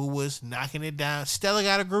nigga who was knocking it down. Stella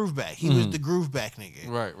got a groove back. He was the groove back nigga.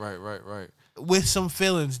 Right. With some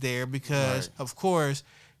feelings there because, of course,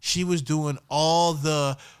 she was doing all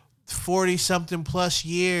the 40-something plus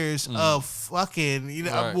years of fucking,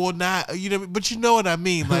 well, not, but you know what I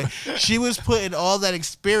mean. Like, she was putting all that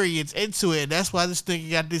experience into it, and that's why this thing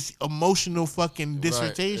got this emotional fucking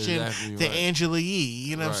dissertation to Angela Yee.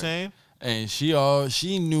 You know what I'm saying? And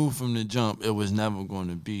she knew from the jump it was never going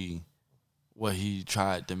to be what he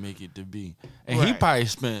tried to make it to be. And he probably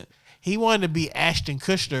spent... He wanted to be Ashton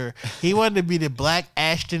Kutcher. He wanted to be the black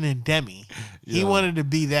Ashton and Demi. He wanted to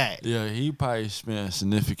be that. Yeah, he probably spent a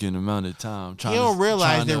significant amount of time trying. He don't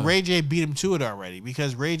realize that Ray J beat him to it already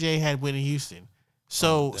because Ray J had Whitney Houston.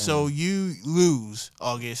 So you lose,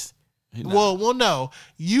 August. Well, no.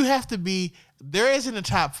 You have to be. There isn't a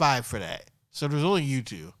top 5 for that. So there's only you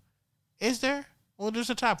two. Is there? Well, there's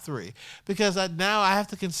a top 3 because now I have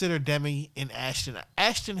to consider Demi and Ashton.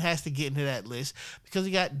 Ashton has to get into that list because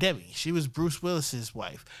he got Demi. She was Bruce Willis's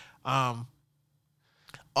wife.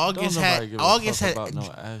 August had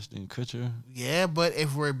no Ashton Kutcher. Yeah, but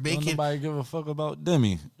if we're making, don't nobody give a fuck about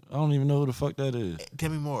Demi. I don't even know who the fuck that is.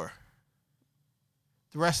 Demi Moore.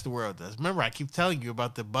 The rest of the world does. Remember, I keep telling you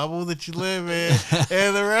about the bubble that you live in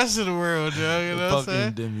and the rest of the world, Joe. You know what I'm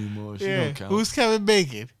saying? Demi Moore. She don't count. Who's Kevin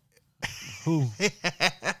Bacon? Who?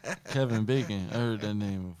 Kevin Bacon. I heard that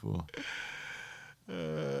name before.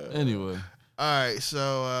 Anyway. All right.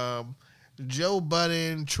 So, Joe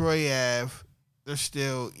Budden, Troy Ave, they're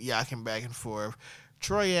still yakking back and forth.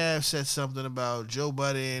 Troy Ave said something about Joe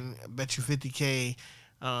Budden, I bet you $50K.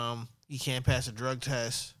 You can't pass a drug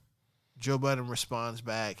test. Joe Budden responds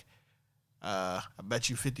back, I bet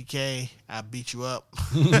you $50K, I beat you up.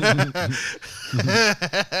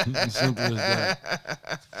 Simple as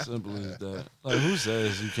that. Simple as that. Like, who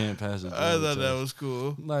says you can't pass a drug I thought test? that was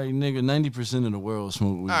cool. Like, nigga, 90% of the world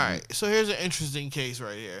smoke weed. All right, so here's an interesting case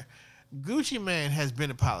right here. Gucci Mane has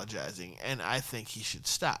been apologizing, and I think he should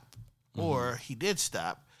stop. Or he did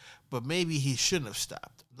stop, but maybe he shouldn't have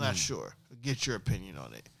stopped. I'm not sure. Get your opinion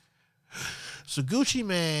on it. So Gucci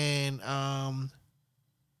Man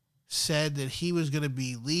said that he was going to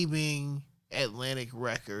be leaving Atlantic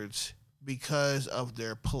Records because of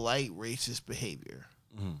their polite racist behavior.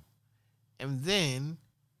 Mm-hmm. And then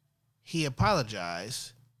he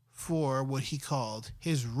apologized for what he called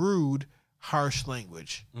his rude, harsh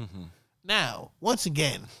language. Mm-hmm. Now, once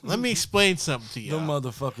again, let me explain something to you. The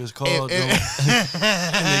motherfuckers called him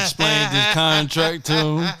and explained his contract to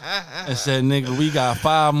him and said, nigga, we got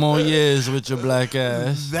 5 more years with your black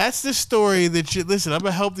ass. That's the story that you... Listen, I'm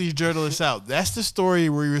going to help these journalists out. That's the story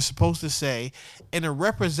where you're supposed to say, and a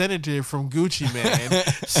representative from Gucci Man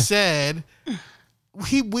said...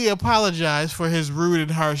 We apologize for his rude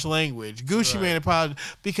and harsh language. Gucci Man apologized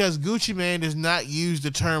because Gucci Man does not use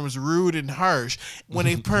the terms rude and harsh when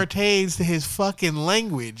it pertains to his fucking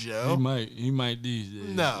language, yo. He might these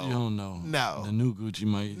days. No. You don't know. No. The new Gucci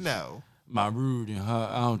might. No. My rude and harsh.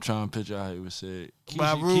 I'm trying to picture how he would say it.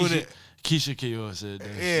 My rude Keisha K.O. said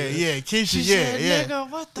that. Yeah, Keisha, she yeah. said, nigga,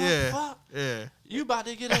 what the fuck? Yeah. You about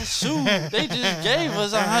to get us sued. They just gave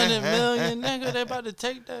us $100 million, nigga. They about to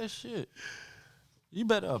take that shit. You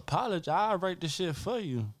better apologize. I'll write the shit for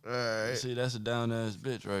you. All right. See, that's a down-ass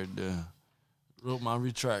bitch right there. Wrote my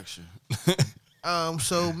retraction.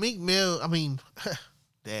 So Meek Mill,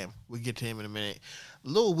 damn, we'll get to him in a minute.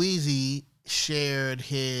 Lil Weezy shared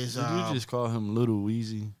his... Did you just call him Little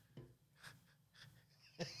Weezy?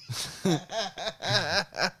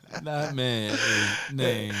 That man is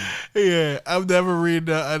name. Yeah, I'm never reading.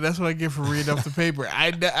 That's what I get for reading off the paper.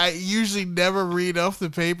 I usually never read off the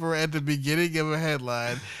paper at the beginning of a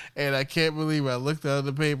headline, and I can't believe I looked on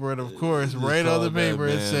the paper, and of course, right on the paper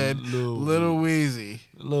it said Little Weezy.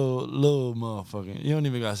 Little motherfucking. You don't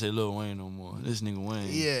even gotta say Lil Wayne no more. This nigga Wayne.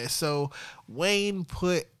 Yeah, so Wayne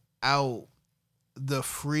put out the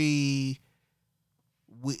free...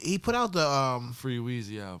 He put out the Free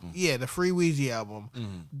Weezy album. Yeah, the Free Weezy album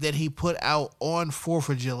that he put out on 4th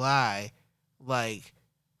of July, like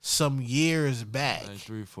some years back. Like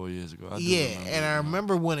 3 or 4 years ago. I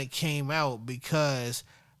remember when it came out because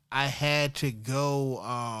I had to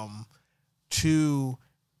go to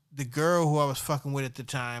the girl who I was fucking with at the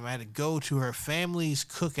time. I had to go to her family's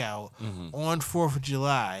cookout on 4th of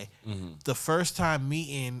July. The first time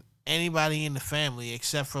meeting anybody in the family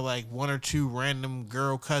except for like 1 or 2 random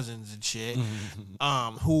girl cousins and shit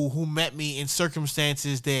who met me in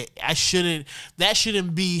circumstances that that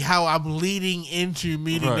shouldn't be how I'm leading into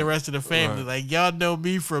meeting the rest of the family. Like, y'all know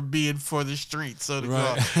me from being for the streets, so to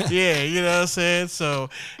call. Yeah, you know what I'm saying?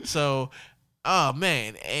 So oh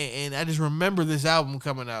man, and I just remember this album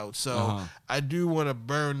coming out, so I do want to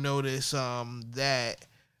burn notice that,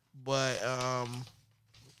 but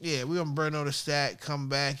yeah, we're gonna burn notice that, come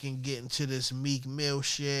back and get into this Meek Mill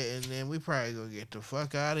shit, and then we probably gonna get the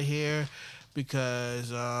fuck out of here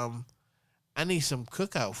because I need some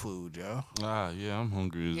cookout food, yo. Yeah, I'm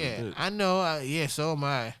hungry as a bitch. I know. Yeah, so am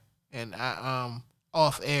I, and I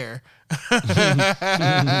off air.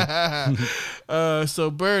 So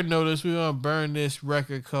burn notice. We're gonna burn this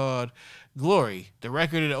record called Glory, the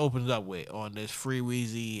record it opens up with on this Free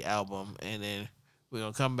Weezy album, and then we're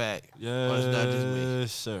going to come back.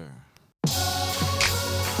 Yes, sir.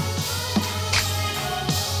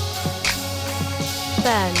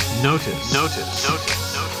 Ben. Notice.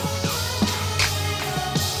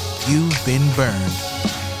 You've been burned.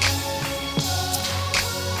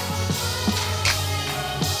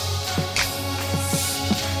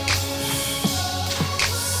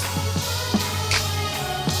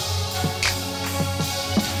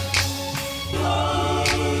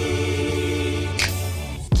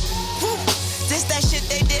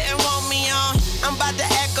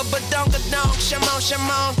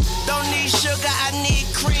 Shimon. Don't need sugar, I need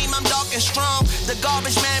cream. I'm dark and strong. The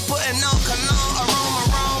garbage man putting on cologne,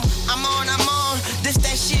 aroma. I'm on. This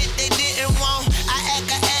that shit they didn't want. I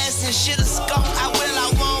act a ass and shit a skunk. I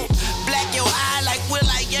won't. Black your eye like Will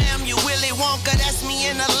I Am. You Willy Wonka, that's me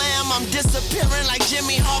in the lamb. I'm disappearing like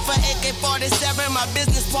Jimmy Hoffa, AK-47. My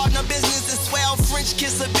business partner, business is swell. French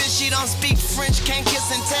kiss a bitch, she don't speak French, can't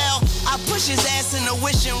kiss and tell. I push his ass in the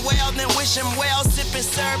wishing well, then wish him well. Sipping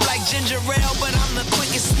syrup like ginger ale, but I'm the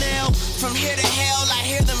quickest snail. From here to hell, I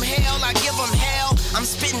hear them hail, I give them hell. I'm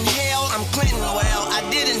spitting hell, I'm Clinton well, I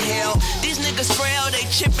did inhale. These niggas frail, they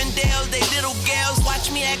Chippendales, they little gals.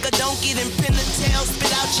 Watch me act a donkey, then pin the tail,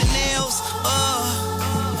 spit out your nails.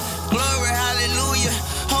 Glory, hallelujah.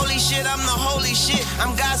 Holy shit, I'm the holy shit.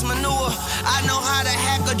 I'm God's manure. I know how to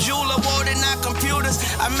hack a jeweler, wording not computers.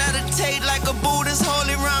 I meditate like a Buddhist,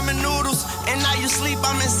 holy ramen noodles. And now you sleep,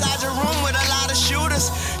 I'm inside your room with a lot of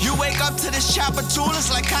shooters. You wake up to this chopper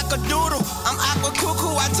toolers like cock-a-doodle. I'm aqua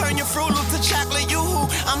cuckoo, I turn your Fruit Loop to chocolate yoo-hoo.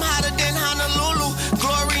 I'm hotter than Honolulu.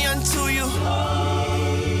 Glory unto you.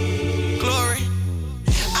 Glory.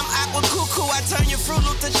 I'm aqua cuckoo, I turn your Fruit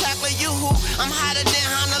Loop to chocolate yoo-hoo. I'm hotter than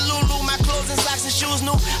Honolulu. My clothes and socks and shoes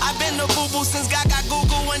new. I've been the boo-boo since Gaga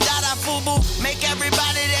Goo-Goo and Dada Fubu. Make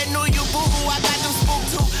everybody that knew you boo-boo. I got them spooked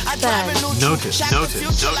too. I drive a new truck. Shot the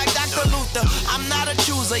future like Dr. Luther. I'm not a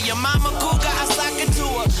chooser. Your mama cougar, I sock it to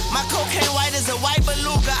her. My cocaine white is a white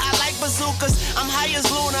beluga. I like bazookas. I'm high as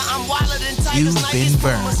Luna. I'm wilder than Tigers. You've been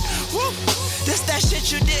burned. This that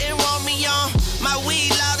shit you didn't want me on. My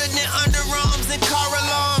weed louder than underarms and car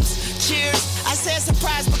alarms. Cheers. I said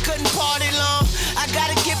surprise but couldn't party long. I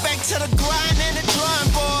gotta get back to the grind and the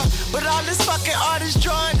drawing board. But all this fucking artist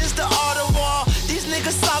drawing is the art of war. These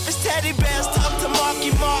niggas soft as teddy bears, talk to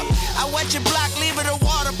Marky Mark. I wet your block, leave it a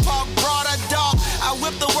water park, brought a dog. I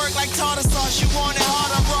whip the work like tartar sauce, you want it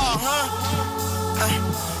hard or raw, huh?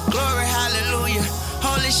 Glory, hallelujah.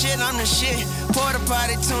 Holy shit, I'm the shit. Porta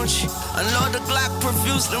potty tunchi. Unload the Glock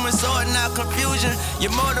profusely when sorting out confusion. Your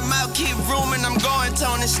motor mouth keep rooming. I'm going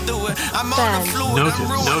Tony Stewart. I'm on the fluid. I'm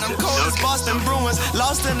ruined. I'm cold as Boston Bruins.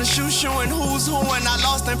 Lost in the shoe and who's who, and I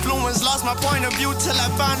lost influence. Lost my point of view till I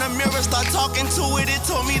found a mirror. Start talking to it. It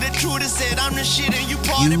told me the truth. It said I'm the shit and you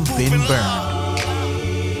party pooping loud.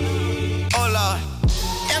 Oh Lord.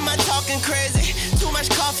 Am I talking crazy? Too much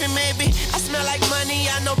coffee maybe. I smell like money.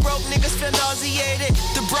 I know broke niggas feel nauseated.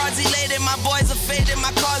 The broads elated. My boys are faded.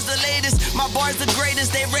 My car's the latest. My boys the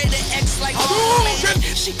greatest. They rated X like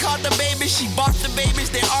she caught the baby. She bought the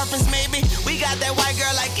babies. They orphans maybe. We got that white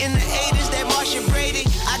girl like in the 80s. That Marsha Brady.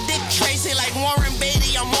 I Dick Tracy like Warren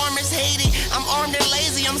Beatty. I'm warm as Haiti. I'm armed and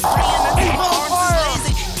lazy. I'm spraying until my arms is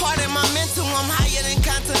lazy. Pardon my mental. I'm higher than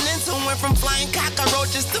continental. Went from flying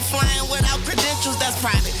cockroaches to flying without credentials. That's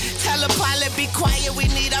private. Tell a pilot be quiet. We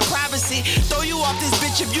need our privacy. Throw you off this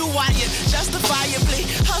bitch if you wired. Justifiably.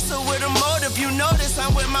 Hustle with a motive. You notice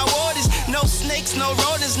I'm with my waters. No snakes, no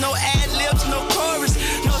rodents, no ad-libs, no chorus.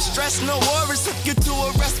 No stress, no worries. Took you to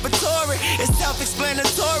a respiratory. It's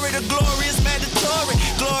self-explanatory. The glory is mandatory.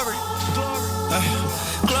 Glory.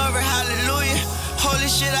 Glory, hallelujah. Holy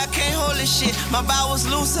shit, I can't hold this shit. My bowels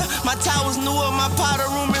looser, my towels newer, my powder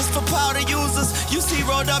room is for powder users. You see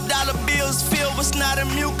rolled up dollar bills filled with snot and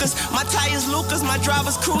mucus. My tires Lucas, my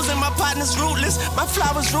driver's cruising, my partner's rootless. My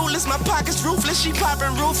flowers rootless, my pockets roofless, she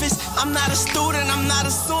popping roofies. I'm not a student, I'm not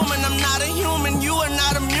assuming, I'm not a human. You are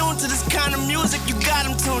not immune to this kind of music. You got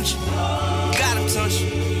him, Tunchi. Got him,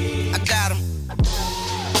 Tunchi. I got him.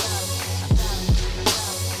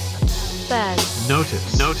 Ben.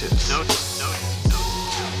 Notice.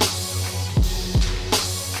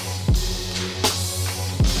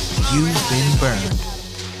 You've been burned.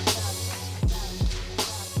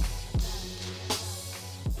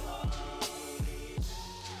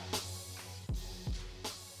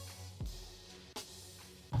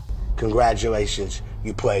 Congratulations,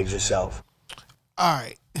 you played yourself. All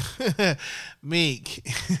right. Meek.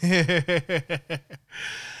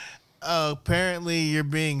 Apparently you're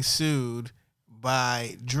being sued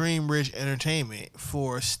by Dream Rich Entertainment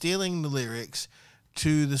for stealing the lyrics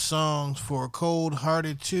to the songs for Cold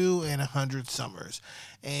Hearted 2 and 100 Summers.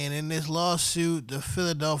 And in this lawsuit, the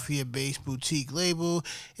Philadelphia-based boutique label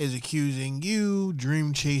is accusing you,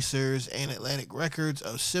 Dream Chasers, and Atlantic Records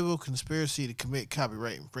of civil conspiracy to commit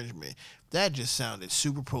copyright infringement. That just sounded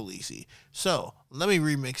super policey. So, let me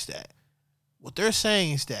remix that. What they're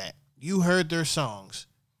saying is that you heard their songs,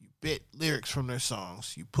 you bit lyrics from their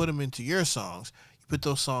songs, you put them into your songs, you put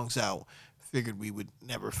those songs out, figured we would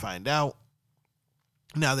never find out.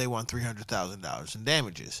 Now they want $300,000 in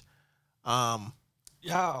damages. Y'all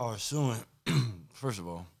are suing, first of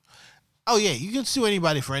all. Oh, yeah, you can sue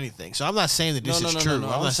anybody for anything. So I'm not saying that this is true. I'm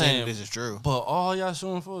not saying that this is true. But all y'all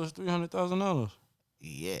suing for is $300,000.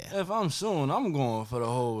 Yeah. If I'm suing, I'm going for the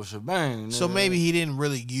whole shebang. So maybe he didn't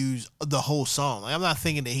really use the whole song. Like, I'm not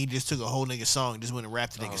thinking that he just took a whole nigga song and just went and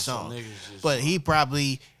rapped the nigga song. But he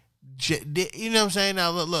probably, did, you know what I'm saying? Now,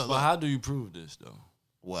 look. But how do you prove this, though?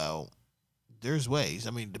 Well, there's ways. I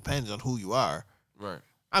mean, it depends on who you are. Right.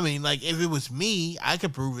 I mean, like, if it was me, I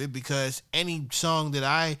could prove it because any song that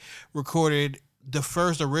I recorded the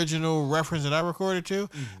first original reference that I recorded to,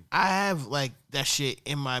 I have like that shit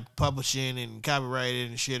in my publishing and copyrighted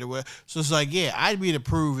and shit or whatever. So it's like, yeah, I'd be to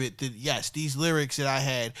prove it that yes, these lyrics that I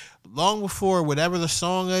had long before whatever the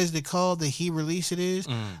song is they called that he released it is,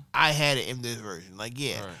 I had it in this version. Like,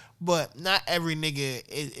 yeah. Right. But not every nigga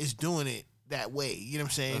is doing it that way. You know what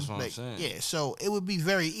I'm saying? That's what like, I'm saying. Yeah, so it would be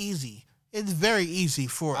very easy. It's very easy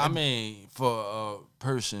for for a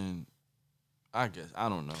person, I guess, I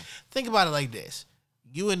don't know. Think about it like this.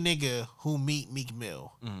 You a nigga who meet Meek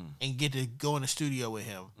Mill and get to go in the studio with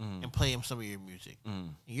him and play him some of your music.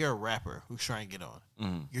 And you're a rapper who's trying to get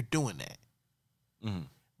on. You're doing that.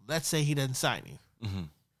 Let's say he doesn't sign you.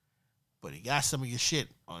 But he got some of your shit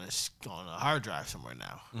on a hard drive somewhere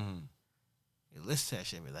now. You listen to that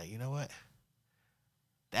shit and be like, you know what?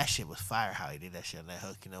 That shit was fire how he did that shit on that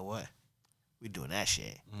hook. You know what? We doing that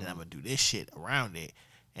shit. Then I'm going to do this shit around it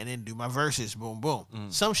and then do my verses. Boom, boom.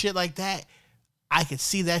 Some shit like that. I could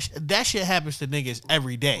see that. That shit happens to niggas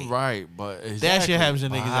every day. Right, but exactly. That shit happens to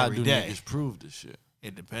niggas every day. How do niggas prove this shit?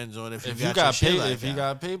 It depends on if you got shit like if you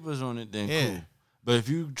got papers on it, then cool. But if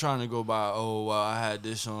you trying to go by, oh, well, I had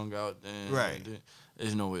this song out, then right,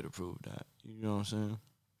 there's no way to prove that. You know what I'm saying?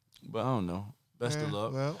 But I don't know. Best of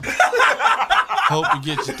luck. Well. Hope you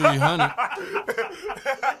get your 300.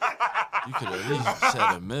 You could at least set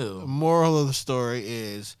 $1 million. Moral of the story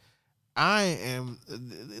is,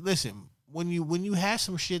 listen. When you have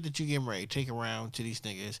some shit that you getting ready to take around to these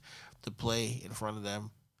niggas to play in front of them,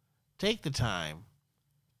 take the time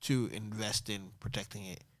to invest in protecting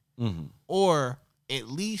it. Or at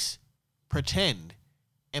least pretend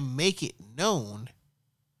and make it known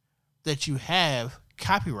that you have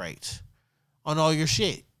copyrights on all your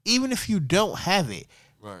shit. Even if you don't have it,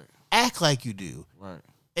 right? Act like you do. Right.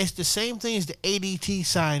 It's the same thing as the ADT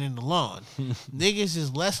sign in the lawn. Niggas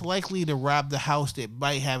is less likely to rob the house that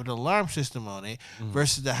might have an alarm system on it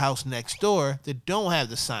versus the house next door that don't have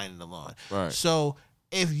the sign in the lawn. Right. So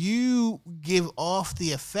if you give off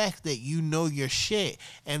the effect that you know your shit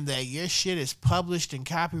and that your shit is published and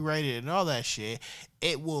copyrighted and all that shit,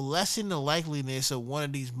 it will lessen the likeliness of one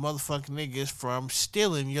of these motherfucking niggas from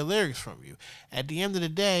stealing your lyrics from you. At the end of the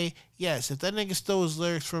day, yes, if that nigga stole his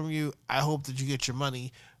lyrics from you, I hope that you get your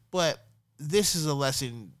money. But this is a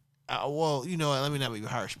lesson. Well, you know what? Let me not be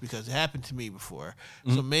harsh because it happened to me before.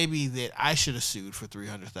 So maybe that I should have sued for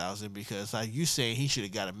 $300,000 because like you saying he should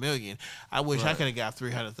have got $1 million. I wish I could have got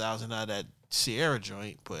 $300,000 out of that Sierra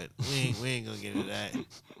joint, but we ain't gonna get into that.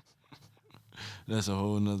 That's a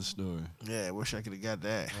whole nother story. Yeah, I wish I could have got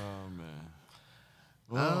that. Oh man.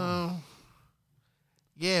 Well,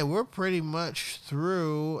 yeah, we're pretty much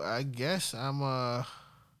through. I guess I'm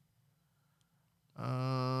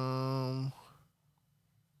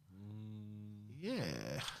yeah.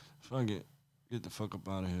 Fuck it. Get the fuck up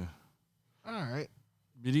out of here. All right.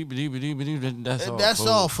 That's all. That's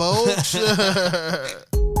all, folks.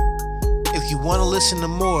 If you want to listen to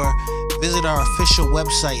more, visit our official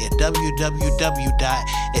website at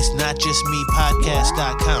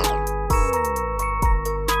www.itsnotjustmepodcast.com.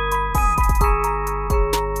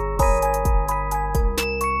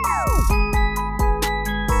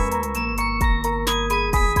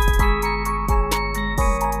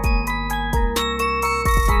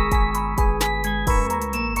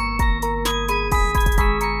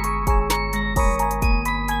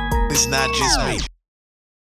 It's not just me.